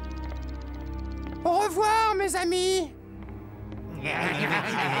 Au revoir, mes amis.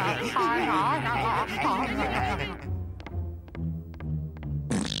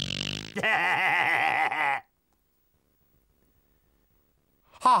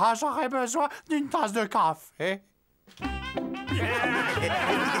 Ah, j'aurais besoin d'une tasse de café.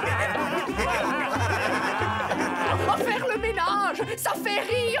 Faire le ménage, ça fait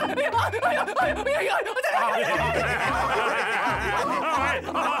rire.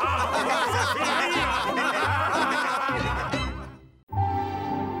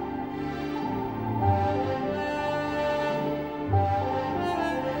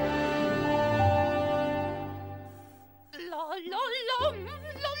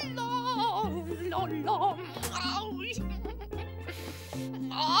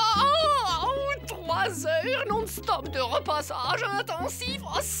 Oh, 3 heures non-stop de repassage intensif,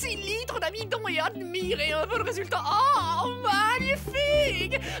 6 litres d'amidon et admirez un peu le résultat. Oh,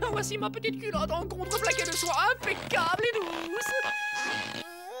 magnifique! Voici ma petite culotte en contreplaqué de soie impeccable et douce.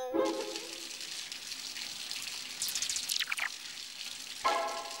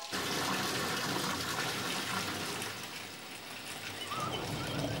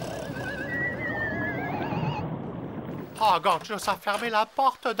 Oh, Gorgious a fermé la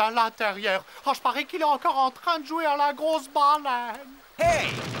porte de l'intérieur. Oh, je parie qu'il est encore en train de jouer à la grosse baleine. Hey,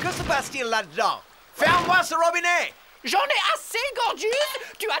 que se passe-t-il là-dedans? Ferme-moi ce robinet! J'en ai assez, Gorgious!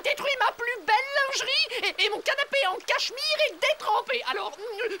 Tu as détruit ma plus belle lingerie et mon canapé en cachemire est détrempé. Alors,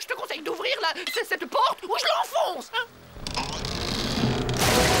 je te conseille d'ouvrir cette porte ou je l'enfonce, hein?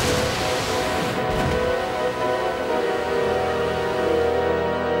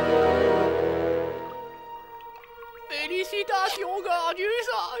 Félicitations, Gorgious!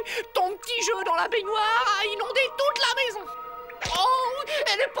 Ton petit jeu dans la baignoire a inondé toute la maison. Oh,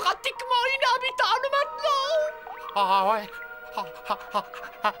 elle est pratiquement inhabitable maintenant! Ah ouais.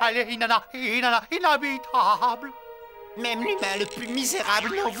 Elle est inhabitable. Même l'humain le plus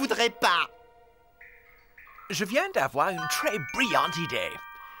misérable n'en voudrait pas. Je viens d'avoir une très brillante idée.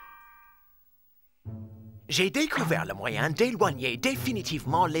 J'ai découvert le moyen d'éloigner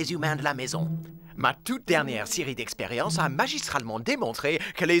définitivement les humains de la maison. Ma toute dernière série d'expériences a magistralement démontré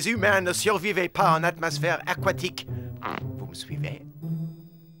que les humains ne survivaient pas en atmosphère aquatique. Vous me suivez?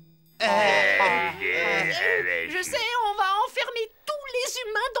 Je sais, on va enfermer tous les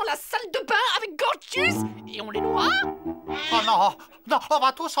humains dans la salle de bain avec Gorgious et on les noie. Oh non, non, on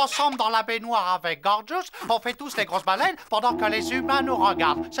va tous ensemble dans la baignoire avec Gorgious. On fait tous les grosses baleines pendant que les humains nous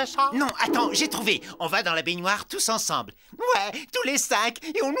regardent, c'est ça? Non, attends, j'ai trouvé. On va dans la baignoire tous ensemble. Ouais, tous les 5,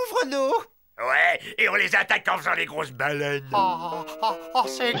 et on ouvre l'eau. Ouais, et on les attaque en faisant les grosses baleines. Oh,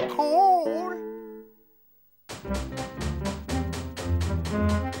 c'est cool.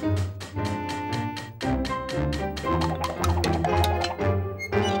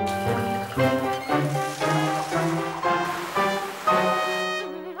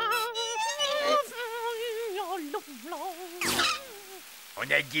 On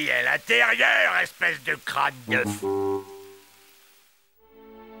a dit à l'intérieur, espèce de crâne de fou.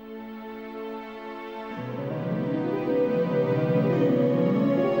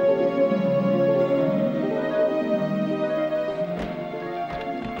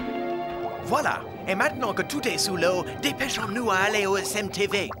 Voilà. Et maintenant que tout est sous l'eau, dépêchons-nous à aller au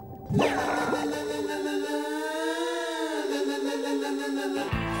SMTV.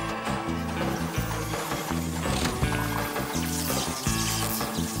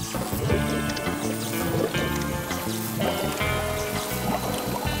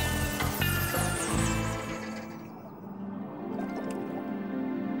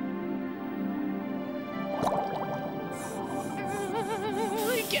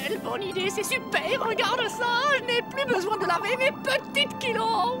 Quelle bonne idée, c'est super, regarde ça, je n'ai plus besoin de laver mes petites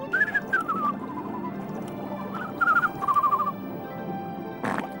kilos.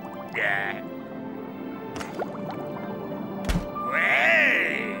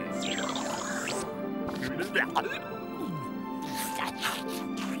 Ouais.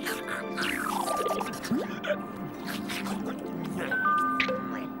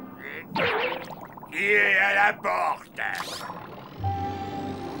 Qui est à la porte?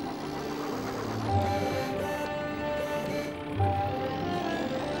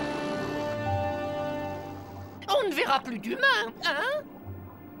 On ne verra plus d'humains, hein?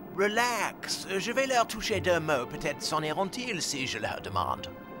 Relax, je vais leur toucher 2 mots. Peut-être s'en iront-ils si je leur demande.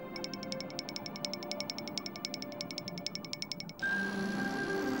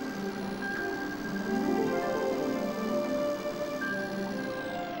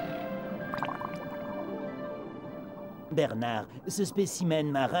 Bernard, ce spécimen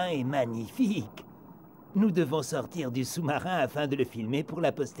marin est magnifique. Nous devons sortir du sous-marin afin de le filmer pour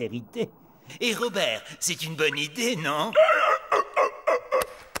la postérité. Et Robert, c'est une bonne idée, non?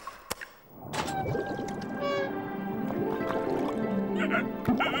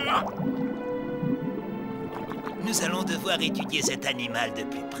 Nous allons devoir étudier cet animal de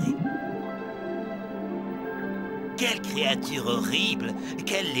plus près. Quelle créature horrible!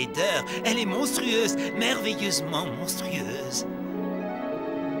 Quelle laideur! Elle est monstrueuse, merveilleusement monstrueuse.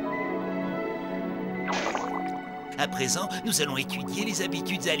 À présent, nous allons étudier les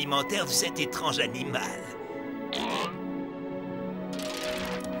habitudes alimentaires de cet étrange animal.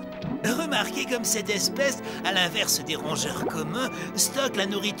 Remarquez comme cette espèce, à l'inverse des rongeurs communs, stocke la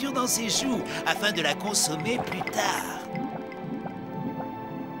nourriture dans ses joues afin de la consommer plus tard.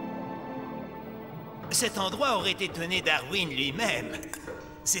 Cet endroit aurait étonné Darwin lui-même.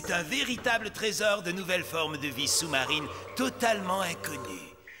 C'est un véritable trésor de nouvelles formes de vie sous-marine totalement inconnues.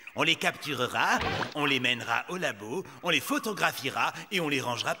 On les capturera, on les mènera au labo, on les photographiera et on les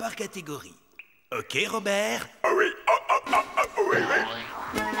rangera par catégorie. Ok, Robert? Oui, oui, oui.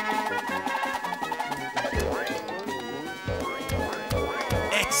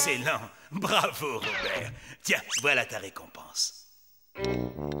 Excellent. Bravo, Robert. Tiens, voilà ta récompense.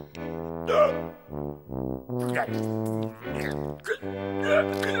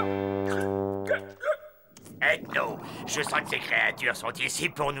 Etno, je sens que ces créatures sont ici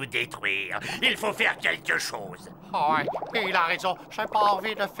pour nous détruire. Il faut faire quelque chose. Oh ouais, il a raison. J'ai pas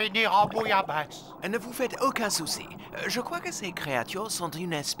envie de finir en bouillabaisse. Ne vous faites aucun souci. Je crois que ces créatures sont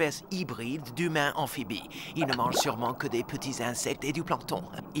une espèce hybride d'humains amphibies. Ils ne mangent sûrement que des petits insectes et du plancton.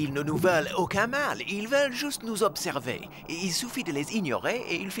 Ils ne nous veulent aucun mal. Ils veulent juste nous observer. Il suffit de les ignorer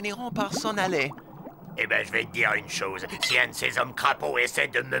et ils finiront par s'en aller. Eh ben, je vais te dire une chose. Si un de ces hommes crapauds essaie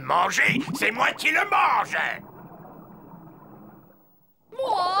de me manger, c'est moi qui le mange!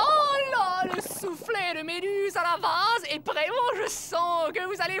 Voilà le soufflet de méduse à la vase et vraiment je sens que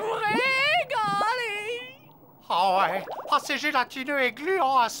vous allez vous régaler. Oh ouais, c'est gélatineux et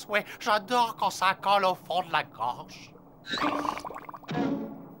gluant à souhait. J'adore quand ça colle au fond de la gorge.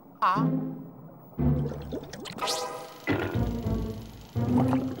 Ah.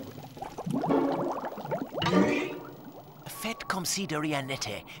 Faites comme si de rien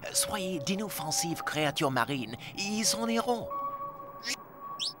n'était. Soyez d'inoffensives créatures marines. Ils s'en iront.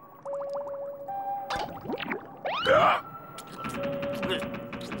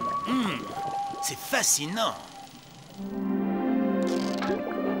 C'est fascinant.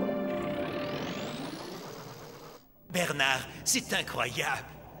 Bernard, c'est incroyable.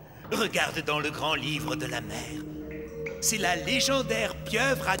 Regarde dans le grand livre de la mer. C'est la légendaire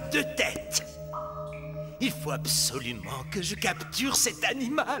pieuvre à 2 têtes. Il faut absolument que je capture cet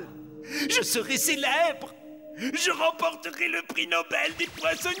animal. Je serai célèbre. Je remporterai le prix Nobel des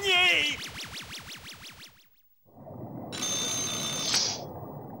poissonniers.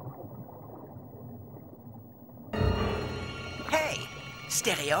 Hey!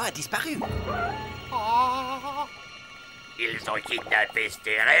 Stéréo a disparu. Oh. Ils ont kidnappé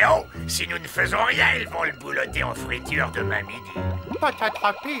Stéréo. Si nous ne faisons rien, ils vont le boulotter en friture demain midi.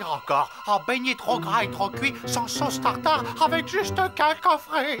 Peut-être pire encore, en beignet trop gras et trop cuit, sans sauce tartare, avec juste quelques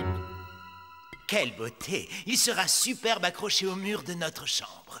frites. Quelle beauté! Il sera superbe accroché au mur de notre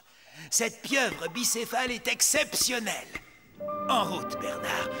chambre. Cette pieuvre bicéphale est exceptionnelle. En route,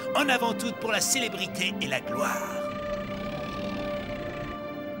 Bernard. En avant toute pour la célébrité et la gloire.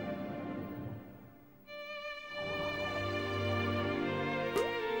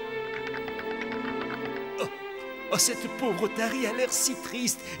 Oh, cette pauvre otarie a l'air si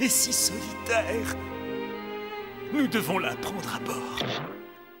triste et si solitaire. Nous devons la prendre à bord.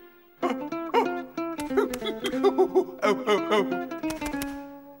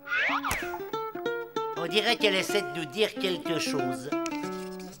 On dirait qu'elle essaie de nous dire quelque chose.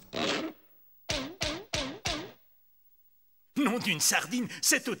 Nom d'une sardine,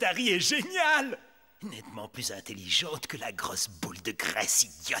 cette otarie est géniale! Nettement plus intelligente que la grosse boule de graisse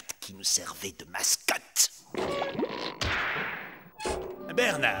idiote qui nous servait de mascotte.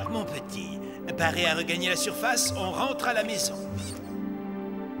 Bernard, mon petit, paré à regagner la surface, on rentre à la maison.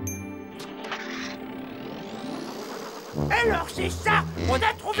 Alors c'est ça! On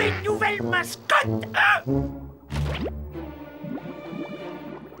a trouvé une nouvelle mascotte, hein?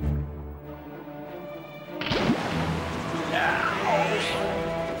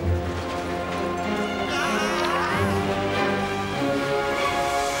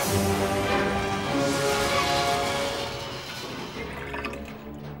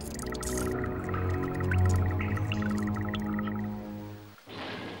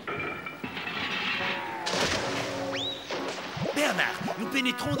 Bernard, nous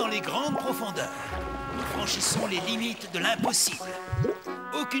pénétrons dans les grandes profondeurs. Nous franchissons les limites de l'impossible.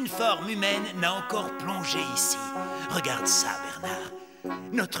 Aucune forme humaine n'a encore plongé ici. Regarde ça, Bernard.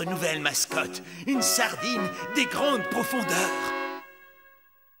 Notre nouvelle mascotte, une sardine des grandes profondeurs.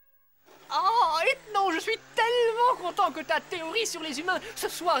 Oh, Etno, je suis tellement content que ta théorie sur les humains se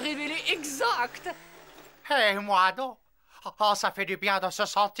soit révélée exacte. Et moi donc. Oh, ça fait du bien de se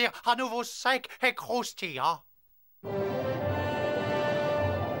sentir à nouveau sec et croustillant.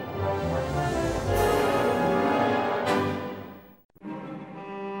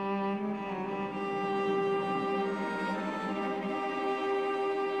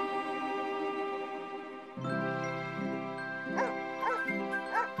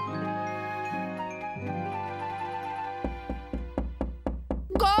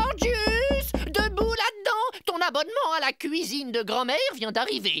 Gorgious, debout là-dedans. Ton abonnement à la cuisine de grand-mère vient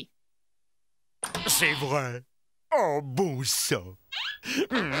d'arriver. C'est vrai. Oh, bon sang. Je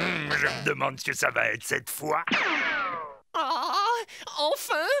me demande ce que ça va être cette fois. Ah,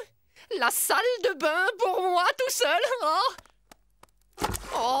 enfin, la salle de bain pour moi tout seul. Oh.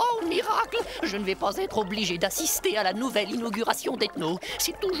 Oh, miracle! Je ne vais pas être obligé d'assister à la nouvelle inauguration d'Etno.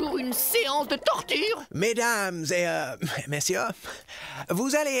 C'est toujours une séance de torture. Mesdames et messieurs,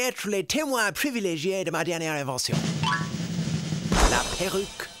 vous allez être les témoins privilégiés de ma dernière invention. La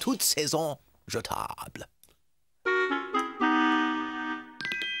perruque toute saison jetable.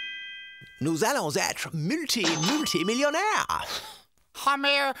 Nous allons être multimillionnaires. Ah,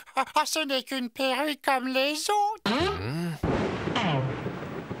 mais ce n'est qu'une perruque comme les autres.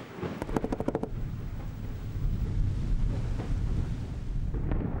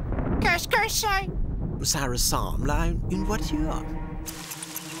 Qu'est-ce que c'est? Ça ressemble à une voiture.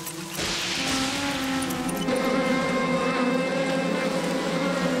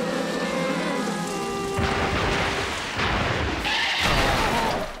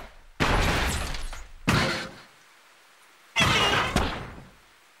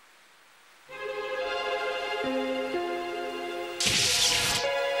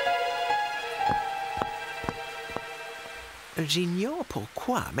 J'ignore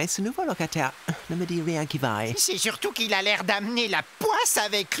pourquoi, mais ce nouveau locataire ne me dit rien qui vaille. C'est surtout qu'il a l'air d'amener la poisse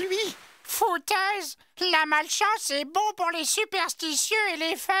avec lui. Foutaise! La malchance est bon pour les superstitieux et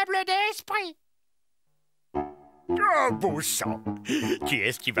les faibles d'esprit. Oh, beau sang! Qui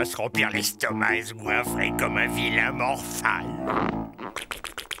est-ce qui va se remplir l'estomac et se goinfrer comme un vilain morphal?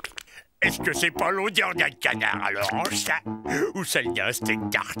 Est-ce que c'est pas l'odeur d'un canard à l'orange, ça? Ou celle d'un steak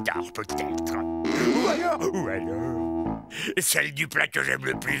tartare, peut-être? Ou alors... celle du plat que j'aime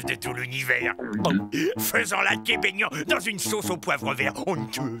le plus de tout l'univers. Faisant la thé baignant dans une sauce au poivre vert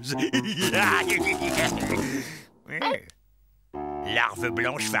honteuse. Larve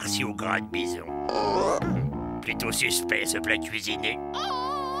blanche farcie au gras de bison. Plutôt suspect ce plat cuisiné.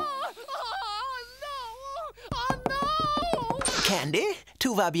 Candy,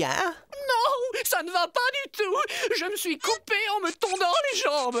 tout va bien? Non, ça ne va pas du tout. Je me suis coupé en me tondant les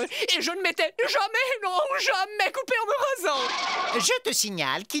jambes. Et je ne m'étais jamais coupé en me rasant. Je te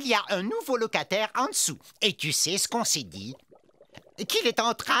signale qu'il y a un nouveau locataire en dessous. Et tu sais ce qu'on s'est dit? Qu'il est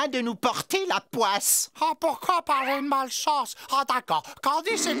en train de nous porter la poisse. Ah, pourquoi parler de malchance? Ah, d'accord.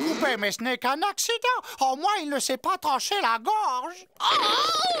 Candy s'est coupé, mais ce n'est qu'un accident. Au moins, il ne s'est pas tranché la gorge.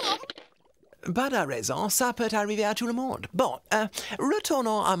 Pas de raison, ça peut arriver à tout le monde. Bon,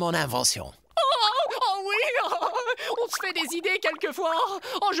 retournons à mon invention. Oh oui, on se fait des idées quelquefois.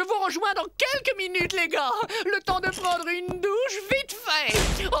 Oh, je vous rejoins dans quelques minutes, les gars. Le temps de prendre une douche vite fait.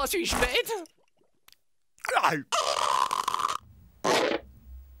 Oh, suis-je bête?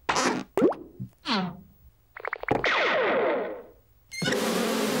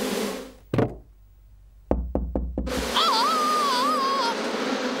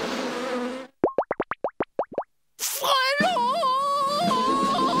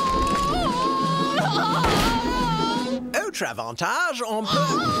 Autre avantage, on peut...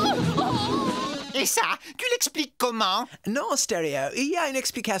 Et ça, tu l'expliques comment? Non, Stéréo, il y a une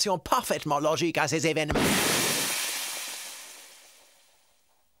explication parfaitement logique à ces événements.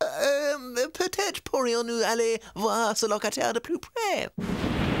 Peut-être pourrions-nous aller voir ce locataire de plus près.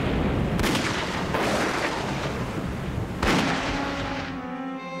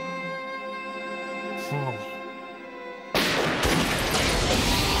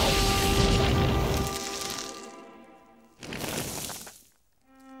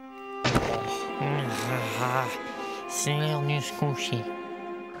 C'est l'heure de se coucher.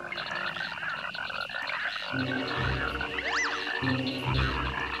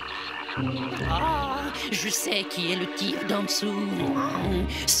 Ah, je sais qui est le type d'en dessous.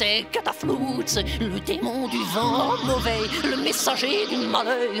 C'est Cataflouts, le démon du vent mauvais, le messager du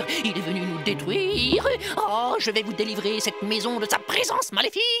malheur. Il est venu nous détruire. Ah, je vais vous délivrer cette maison de sa présence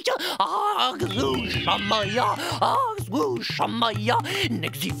maléfique. Ah, Grouchamaya, ah, Grouchamaya,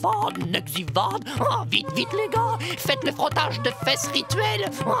 Nexivad. Ah, vite, les gars, faites le frottage de fesses rituel.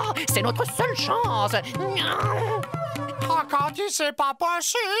 Ah, c'est notre seule chance. Ah, Candy, c'est pas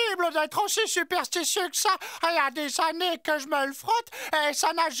possible d'être aussi superstitieux que ça. Il y a des années que je me le frotte et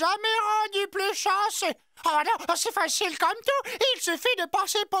ça n'a jamais rendu plus chanceux. Ah non, c'est facile comme tout. Il suffit de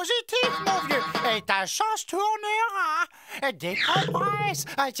penser positif, mon vieux. Et ta chance tournera. Découvrez.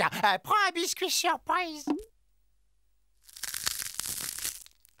 Tiens, prends un biscuit surprise.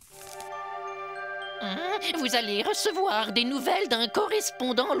 Vous allez recevoir des nouvelles d'un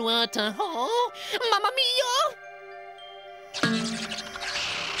correspondant lointain. Oh, mamma mia!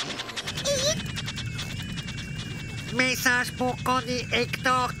 Message pour Candy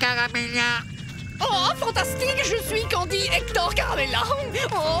Hector Caramella. Oh, fantastique! Je suis Candy Hector Caramella.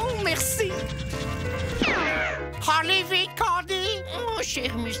 Oh, merci. Allez vite, Candy.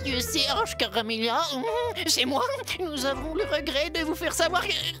 cher monsieur Serge Caramella, c'est moi. Nous avons le regret de vous faire savoir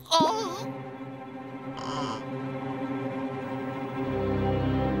que... Oh!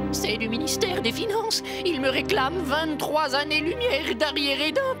 C'est du ministère des Finances. Il me réclame 23 années-lumière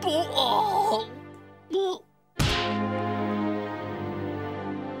d'arriérés d'impôts. Oh! Oh!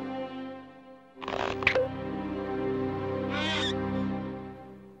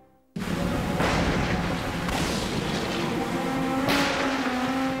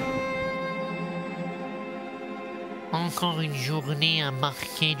 Encore une journée à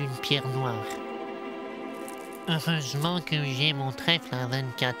marquer d'une pierre noire. Heureusement que j'ai mon trèfle à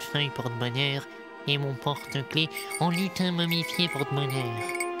 24 feuilles porte-bonheur et mon porte-clés en lutin momifié porte-bonheur.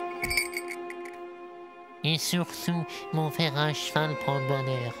 Et surtout, mon fer à cheval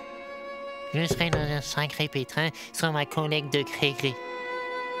porte-bonheur. Je serai dans un sacré pétrin sur ma collecte de gré-gré.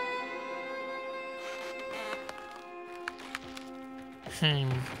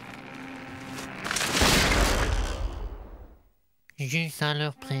 Juste à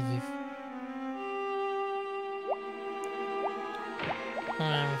l'heure prévue.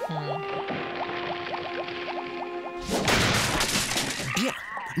 Bien,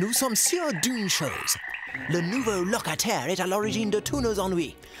 nous sommes sûrs d'une chose. Le nouveau locataire est à l'origine de tous nos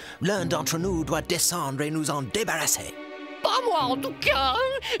ennuis. L'un d'entre nous doit descendre et nous en débarrasser. Pas moi en tout cas.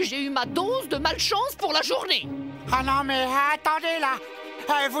 J'ai eu ma dose de malchance pour la journée. Ah non mais attendez là.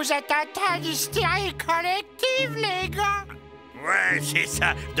 Vous êtes atteint d'hystérie collective les gars. Ouais, c'est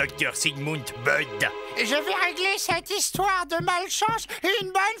ça, Dr Sigmund Bud. Je vais régler cette histoire de malchance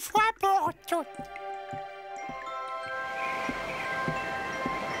une bonne fois pour toutes.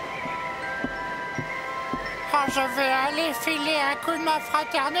 Oh, je vais aller filer un coup de main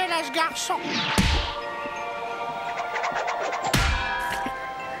fraternelle à ce garçon.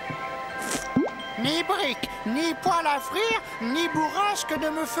 Ni brique, ni poêle à frire, ni bourrasque ne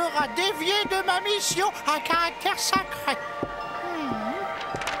me fera dévier de ma mission à caractère sacré.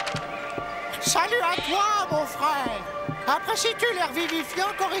 Salut à toi, mon frère. Apprécies-tu l'air vivifiant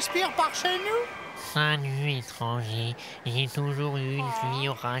qu'on respire par chez nous? Salut, étranger. J'ai toujours eu une vie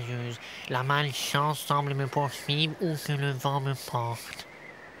orageuse. La malchance semble me poursuivre où que le vent me porte.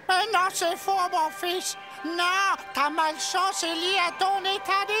 Mais non, c'est faux, mon fils. Non, ta malchance est liée à ton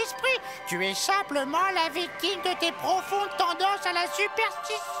état d'esprit. Tu es simplement la victime de tes profondes tendances à la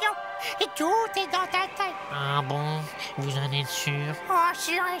superstition. Et tout est dans ta tête. Ah bon? Vous en êtes sûr? Oh,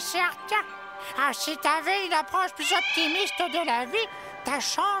 sûr et certain. Ah, si t'avais une approche plus optimiste de la vie, ta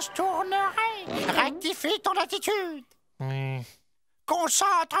chance tournerait. Rectifie ton attitude.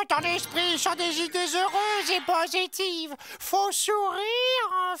 Concentre ton esprit sur des idées heureuses et positives. Faut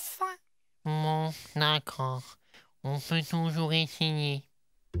sourire, enfin. Bon, d'accord. On peut toujours essayer.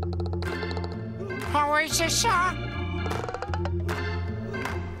 Ah oui, c'est ça.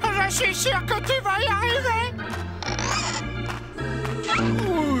 Je suis sûr que tu vas y arriver.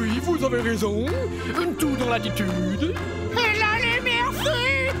 Oui, vous avez raison. Tout dans l'attitude. Et la lumière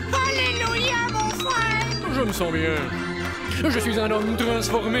fut. Alléluia, mon frère. Je me sens bien. Je suis un homme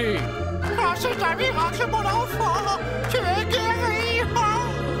transformé. Oh, c'est un miracle, mon enfant. Tu es guéri.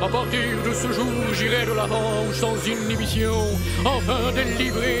 À partir de ce jour, j'irai de l'avant sans inhibition, afin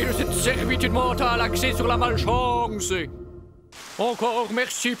délivré de cette servitude mentale axée sur la malchance. Encore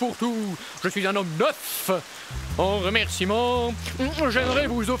merci pour tout. Je suis un homme neuf. En remerciement, j'aimerais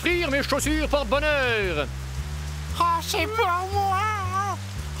vous offrir mes chaussures porte-bonheur. Ah, c'est pour moi.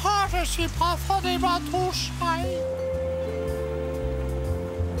 Ah, je suis profondément touché.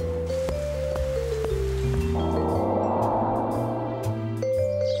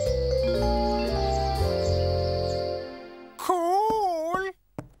 Cool.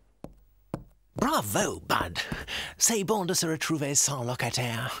 Bravo, Bud. C'est bon de se retrouver sans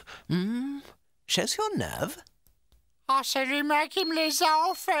locataire. Chaussures neuves? Ah, c'est lui-même qui me les a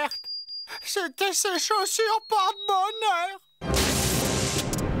offertes. C'était ses chaussures porte-bonheur.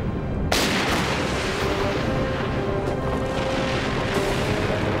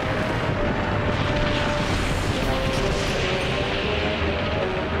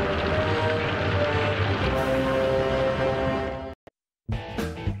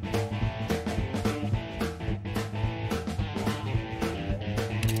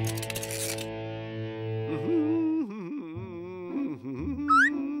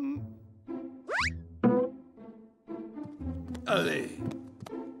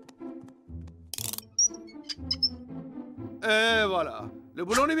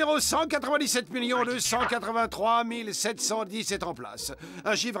 boulon numéro 197 283 710 est en place.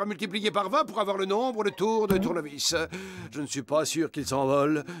 Un chiffre à multiplier par 20 pour avoir le nombre de tours de tournevis. Je ne suis pas sûr qu'il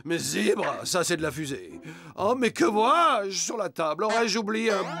s'envole, mais zèbre, ça c'est de la fusée. Oh, mais que vois-je sur la table? Aurais-je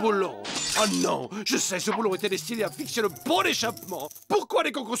oublié un boulon? Oh non, je sais, ce boulon était destiné à fixer le pot d'échappement. Pourquoi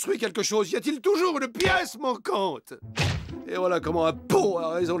dès qu'on construit quelque chose, y a-t-il toujours une pièce manquante? Et voilà comment un pot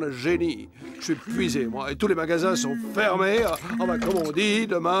a raison de génie. Je suis épuisé, moi, et tous les magasins sont fermés. Oh bah, comme on dit,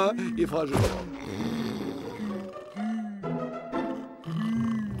 demain, il fera jour.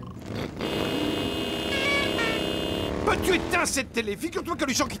 Peux-tu éteindre cette télé? Figure-toi que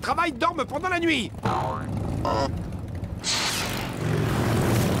les gens qui travaillent dorment pendant la nuit.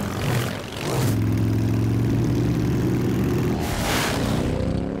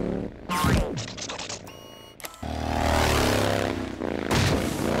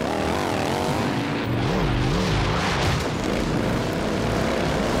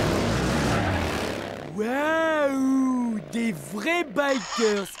 Waouh! Des vrais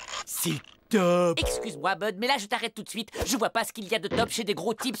bikers! C'est top! Excuse-moi, Bud, mais là, je t'arrête tout de suite. Je vois pas ce qu'il y a de top chez des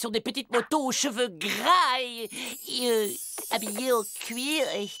gros types sur des petites motos aux cheveux gras et habillés en cuir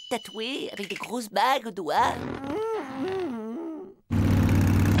et tatoués avec des grosses bagues aux doigts.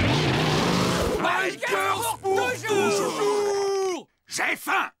 Bikers pour toujours! J'ai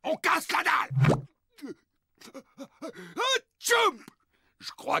faim! On casse la dalle! Jump! Je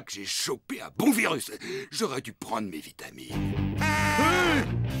crois que j'ai chopé un bon virus. J'aurais dû prendre mes vitamines. Hey!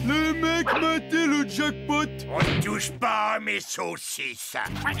 Les mecs mataient le jackpot! On ne touche pas à mes saucisses.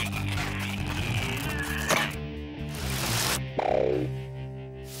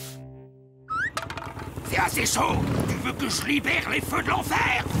 C'est assez chaud. Tu veux que je libère les feux de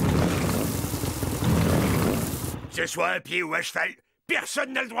l'enfer? Que ce soit à pied ou à cheval,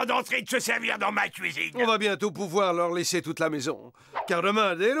 personne n'a le droit d'entrer et de se servir dans ma cuisine. On va bientôt pouvoir leur laisser toute la maison. Car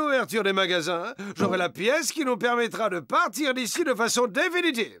demain, dès l'ouverture des magasins, j'aurai la pièce qui nous permettra de partir d'ici de façon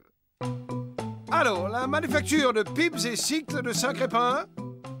définitive. Alors, la manufacture de pipes et cycles de Saint-Crépin?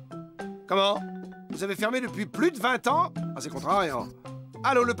 Comment? Vous avez fermé depuis plus de 20 ans? Ah, c'est contrariant.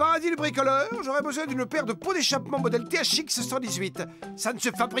 Allô, le paradis du bricoleur? J'aurais besoin d'une paire de pots d'échappement modèle THX 118. Ça ne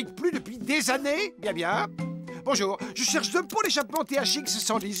se fabrique plus depuis des années? Bien, bien. Bonjour, je cherche 2 pots d'échappement THX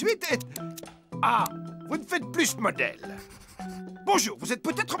 118 et... Ah, vous ne faites plus ce modèle. Bonjour, vous êtes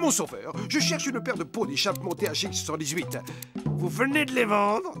peut-être mon sauveur. Je cherche une paire de pots d'échappement THX 118. Vous venez de les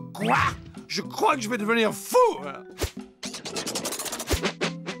vendre? Quoi? Je crois que je vais devenir fou.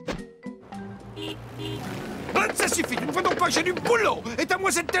 Ça suffit, tu ne vois donc pas que j'ai du boulot.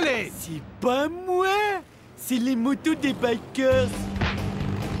 Éteins-moi cette télé. C'est pas moi, c'est les motos des bikers.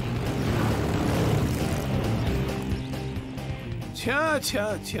 Tiens,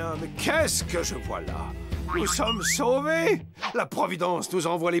 mais qu'est-ce que je vois là? Nous sommes sauvés! La Providence nous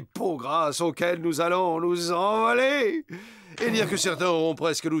envoie les pots grâce auxquels nous allons nous envoler! Et dire que certains auront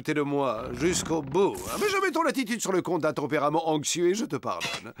presque douté de moi jusqu'au bout. Mais je mets ton attitude sur le compte d'un tempérament anxieux et je te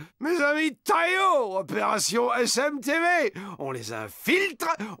pardonne. Mes amis Taillot, opération SMTV! On les infiltre,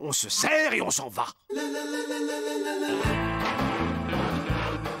 on se sert et on s'en va!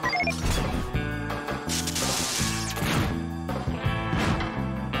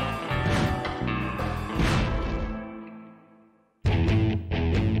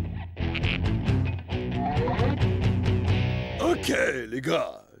 Ok, les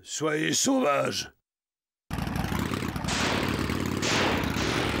gars, soyez sauvages.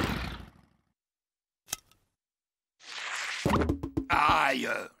 Aïe!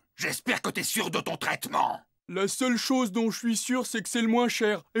 J'espère que t'es sûr de ton traitement. La seule chose dont je suis sûr, c'est que c'est le moins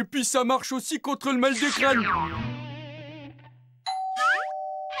cher. Et puis ça marche aussi contre le mal de crâne.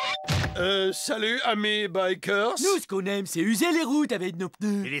 Salut, amis bikers. Nous, ce qu'on aime, c'est user les routes avec nos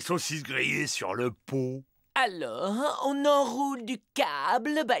pneus. Et les saucisses grillées sur le pot. Alors, on enroule du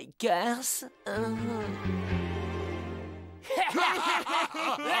câble, bikers.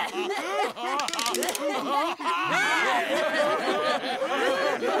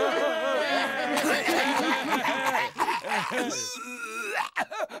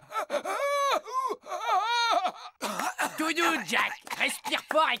 Doudou, Jack, respire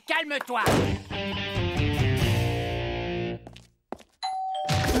fort et calme-toi.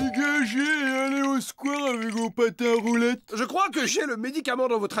 Dégagez et allez au square avec vos patins à roulettes. Je crois que j'ai le médicament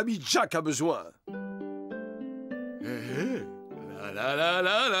dont votre ami Jack a besoin.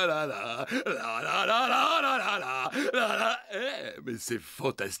 Mais c'est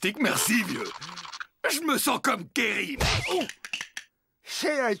fantastique, merci vieux. Je me sens comme Kerry. Oh.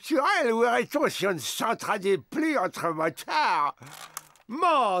 C'est naturel, où est-on si on ne s'entraînait plus entre motards?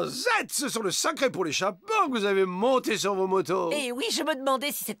 Manzette, ce sont le sacré pour l'échappement que vous avez monté sur vos motos. Et oui, je me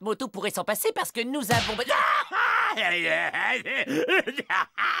demandais si cette moto pourrait s'en passer parce que nous avons...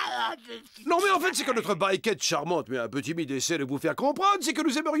 Non mais en fait, c'est que notre bikette charmante mais un peu timide essaie de vous faire comprendre, c'est que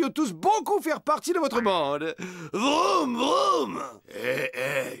nous aimerions tous beaucoup faire partie de votre bande. Vroom, vroom.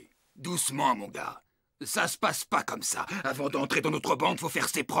 Doucement, mon gars. Ça se passe pas comme ça. Avant d'entrer dans notre bande, faut faire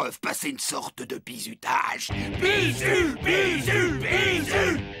ses preuves, passer une sorte de bizutage. Bisu, bisu,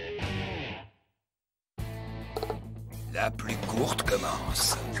 bisu. La plus courte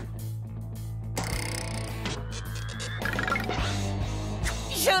commence.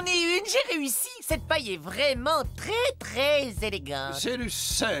 J'en ai une, j'ai réussi. Cette paille est vraiment très élégante. C'est du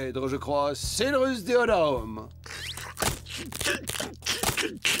cèdre, je crois. Cédrus deodarum.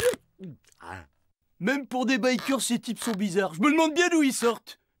 Même pour des bikers, ces types sont bizarres. Je me demande bien d'où ils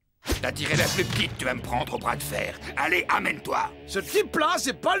sortent. T'as tiré la plus petite, tu vas me prendre au bras de fer. Allez, amène-toi. Ce type-là,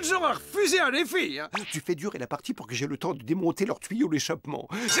 c'est pas le genre à refuser un défi. Hein. Tu fais durer la partie pour que j'ai le temps de démonter leur tuyau d'échappement.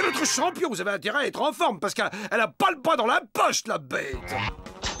 C'est notre champion, vous avez intérêt à être en forme parce qu'elle a pas le pas dans la poche, la bête.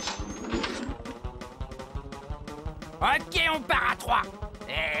 Ok, on part à 3.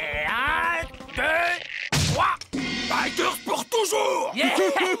 Et 1, 2, 3. Bikers pour toujours. Yeah.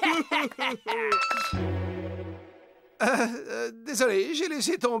 Désolé, j'ai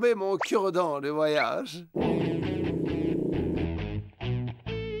laissé tomber mon cure-dent de voyage.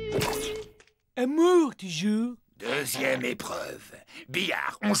 Amour, toujours. Deuxième épreuve.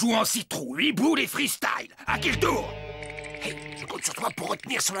 Billard, on joue en 6 trous, 8 boules et freestyle. À quel tour? Hey, je compte sur toi pour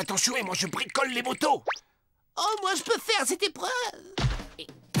retenir son attention et moi je bricole les motos. Oh, moi je peux faire cette épreuve.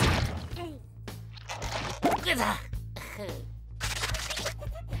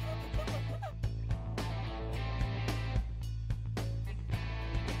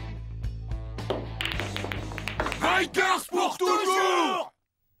 Bikers pour toujours.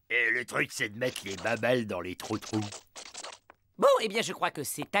 Et le truc, c'est de mettre les babelles dans les trous. Bon, eh bien, je crois que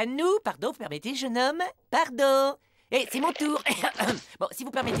c'est à nous. Pardon, vous permettez, jeune homme? Pardon. Et c'est mon tour. Bon, si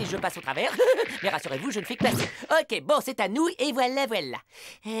vous permettez, je passe au travers. Mais rassurez-vous, je ne fais que passer. Ok, bon, c'est à nous, et voilà.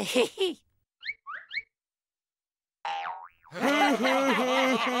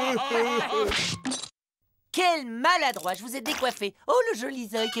 Quel maladroit, je vous ai décoiffé. Oh, le joli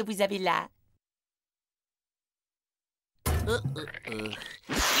œil que vous avez là.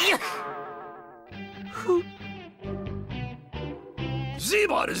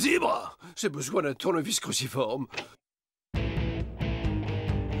 Zèbre, le zèbre. J'ai besoin d'un tournevis cruciforme.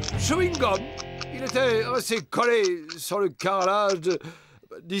 Chewing gum. Il était assez collé sur le carrelage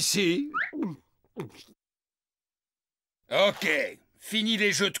d'ici. Ok, fini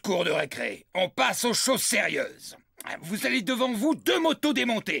les jeux de cours de récré. On passe aux choses sérieuses. Vous allez devant vous 2 motos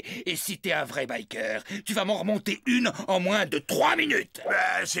démontées. Et si t'es un vrai biker, tu vas m'en remonter une en moins de 3 minutes.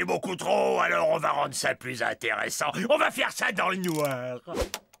 C'est beaucoup trop, alors on va rendre ça plus intéressant. On va faire ça dans le noir.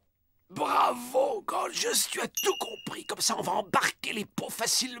 Bravo, Gorgious, tu as tout compris. Comme ça, on va embarquer les pots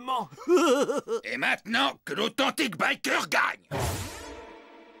facilement. Et maintenant, que l'authentique biker gagne.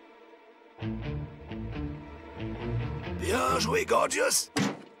 Bien joué, Gorgious.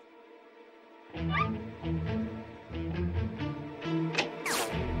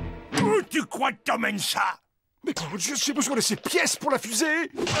 Où tu crois que t'emmènes ça? Mais Gorgious, j'ai besoin de ces pièces pour la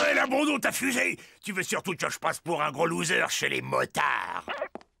fusée. Ouais, l'abandon ta fusée. Tu veux surtout que je passe pour un gros loser chez les motards.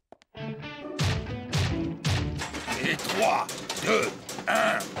 Et 3, 2,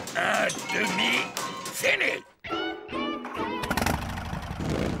 1, demi, fini.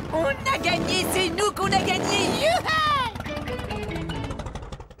 On a gagné, c'est nous qu'on a gagné.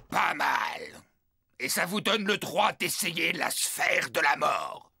 Pas mal. Et ça vous donne le droit d'essayer la sphère de la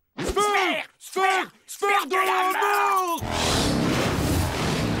mort. Sphère de la mort.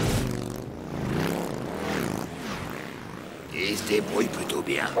 Il se débrouille plutôt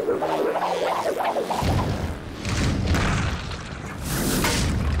bien.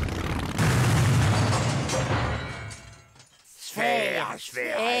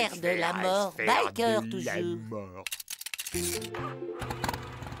 Sphère de la mort. Biker, toujours.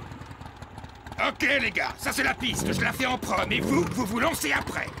 Ok les gars, ça c'est la piste, je la fais en prom, et vous vous lancez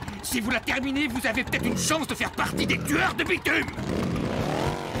après. Si vous la terminez, vous avez peut-être une chance de faire partie des tueurs de bitume.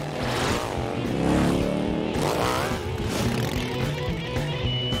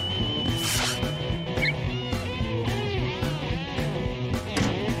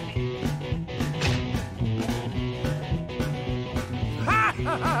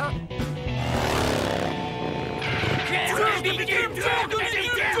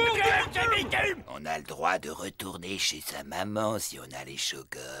 On a le droit de retourner chez sa maman si on a les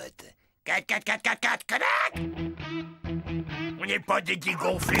chocottes. 4, 4, 4, 4, 4, 4. n'est pas des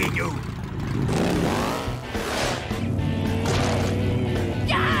dégonflés, nous.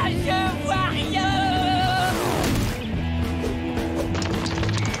 Ah, je vois rien.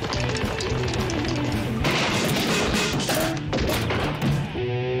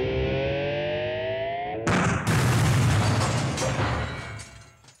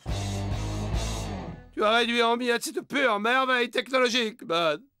 Tu as réduit en miettes cette pure merveille technologique,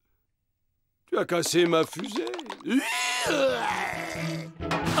 Bud. Tu as cassé ma fusée.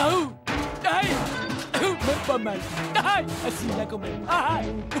 Oh! Aïe! Même pas mal. Aïe! Ah si, là quand même.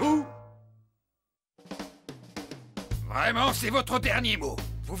 Aïe! Ouh! Vraiment, c'est votre dernier mot.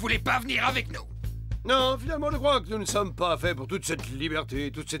 Vous voulez pas venir avec nous? Non, finalement, je crois que nous ne sommes pas faits pour toute cette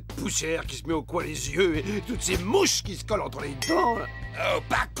liberté, toute cette poussière qui se met au coin des yeux et toutes ces mouches qui se collent entre les dents. Oh,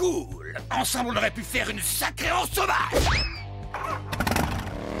 pas cool! Ensemble, on aurait pu faire une sacrée en sauvage!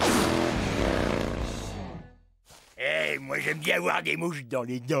 Eh, moi j'aime bien avoir des mouches dans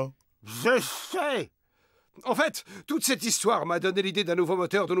les dents. Je sais! En fait, toute cette histoire m'a donné l'idée d'un nouveau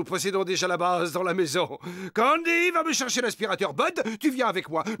moteur dont nous possédons déjà la base dans la maison. Candy, va me chercher l'aspirateur. Bud, tu viens avec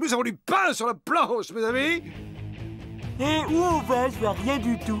moi. Nous avons du pain sur la planche, mes amis. Et où on va? Je vois rien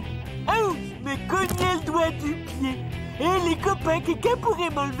du tout. Oh, je me cognais le doigt du pied. Et les copains, quelqu'un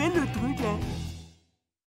pourrait m'enlever le truc, là?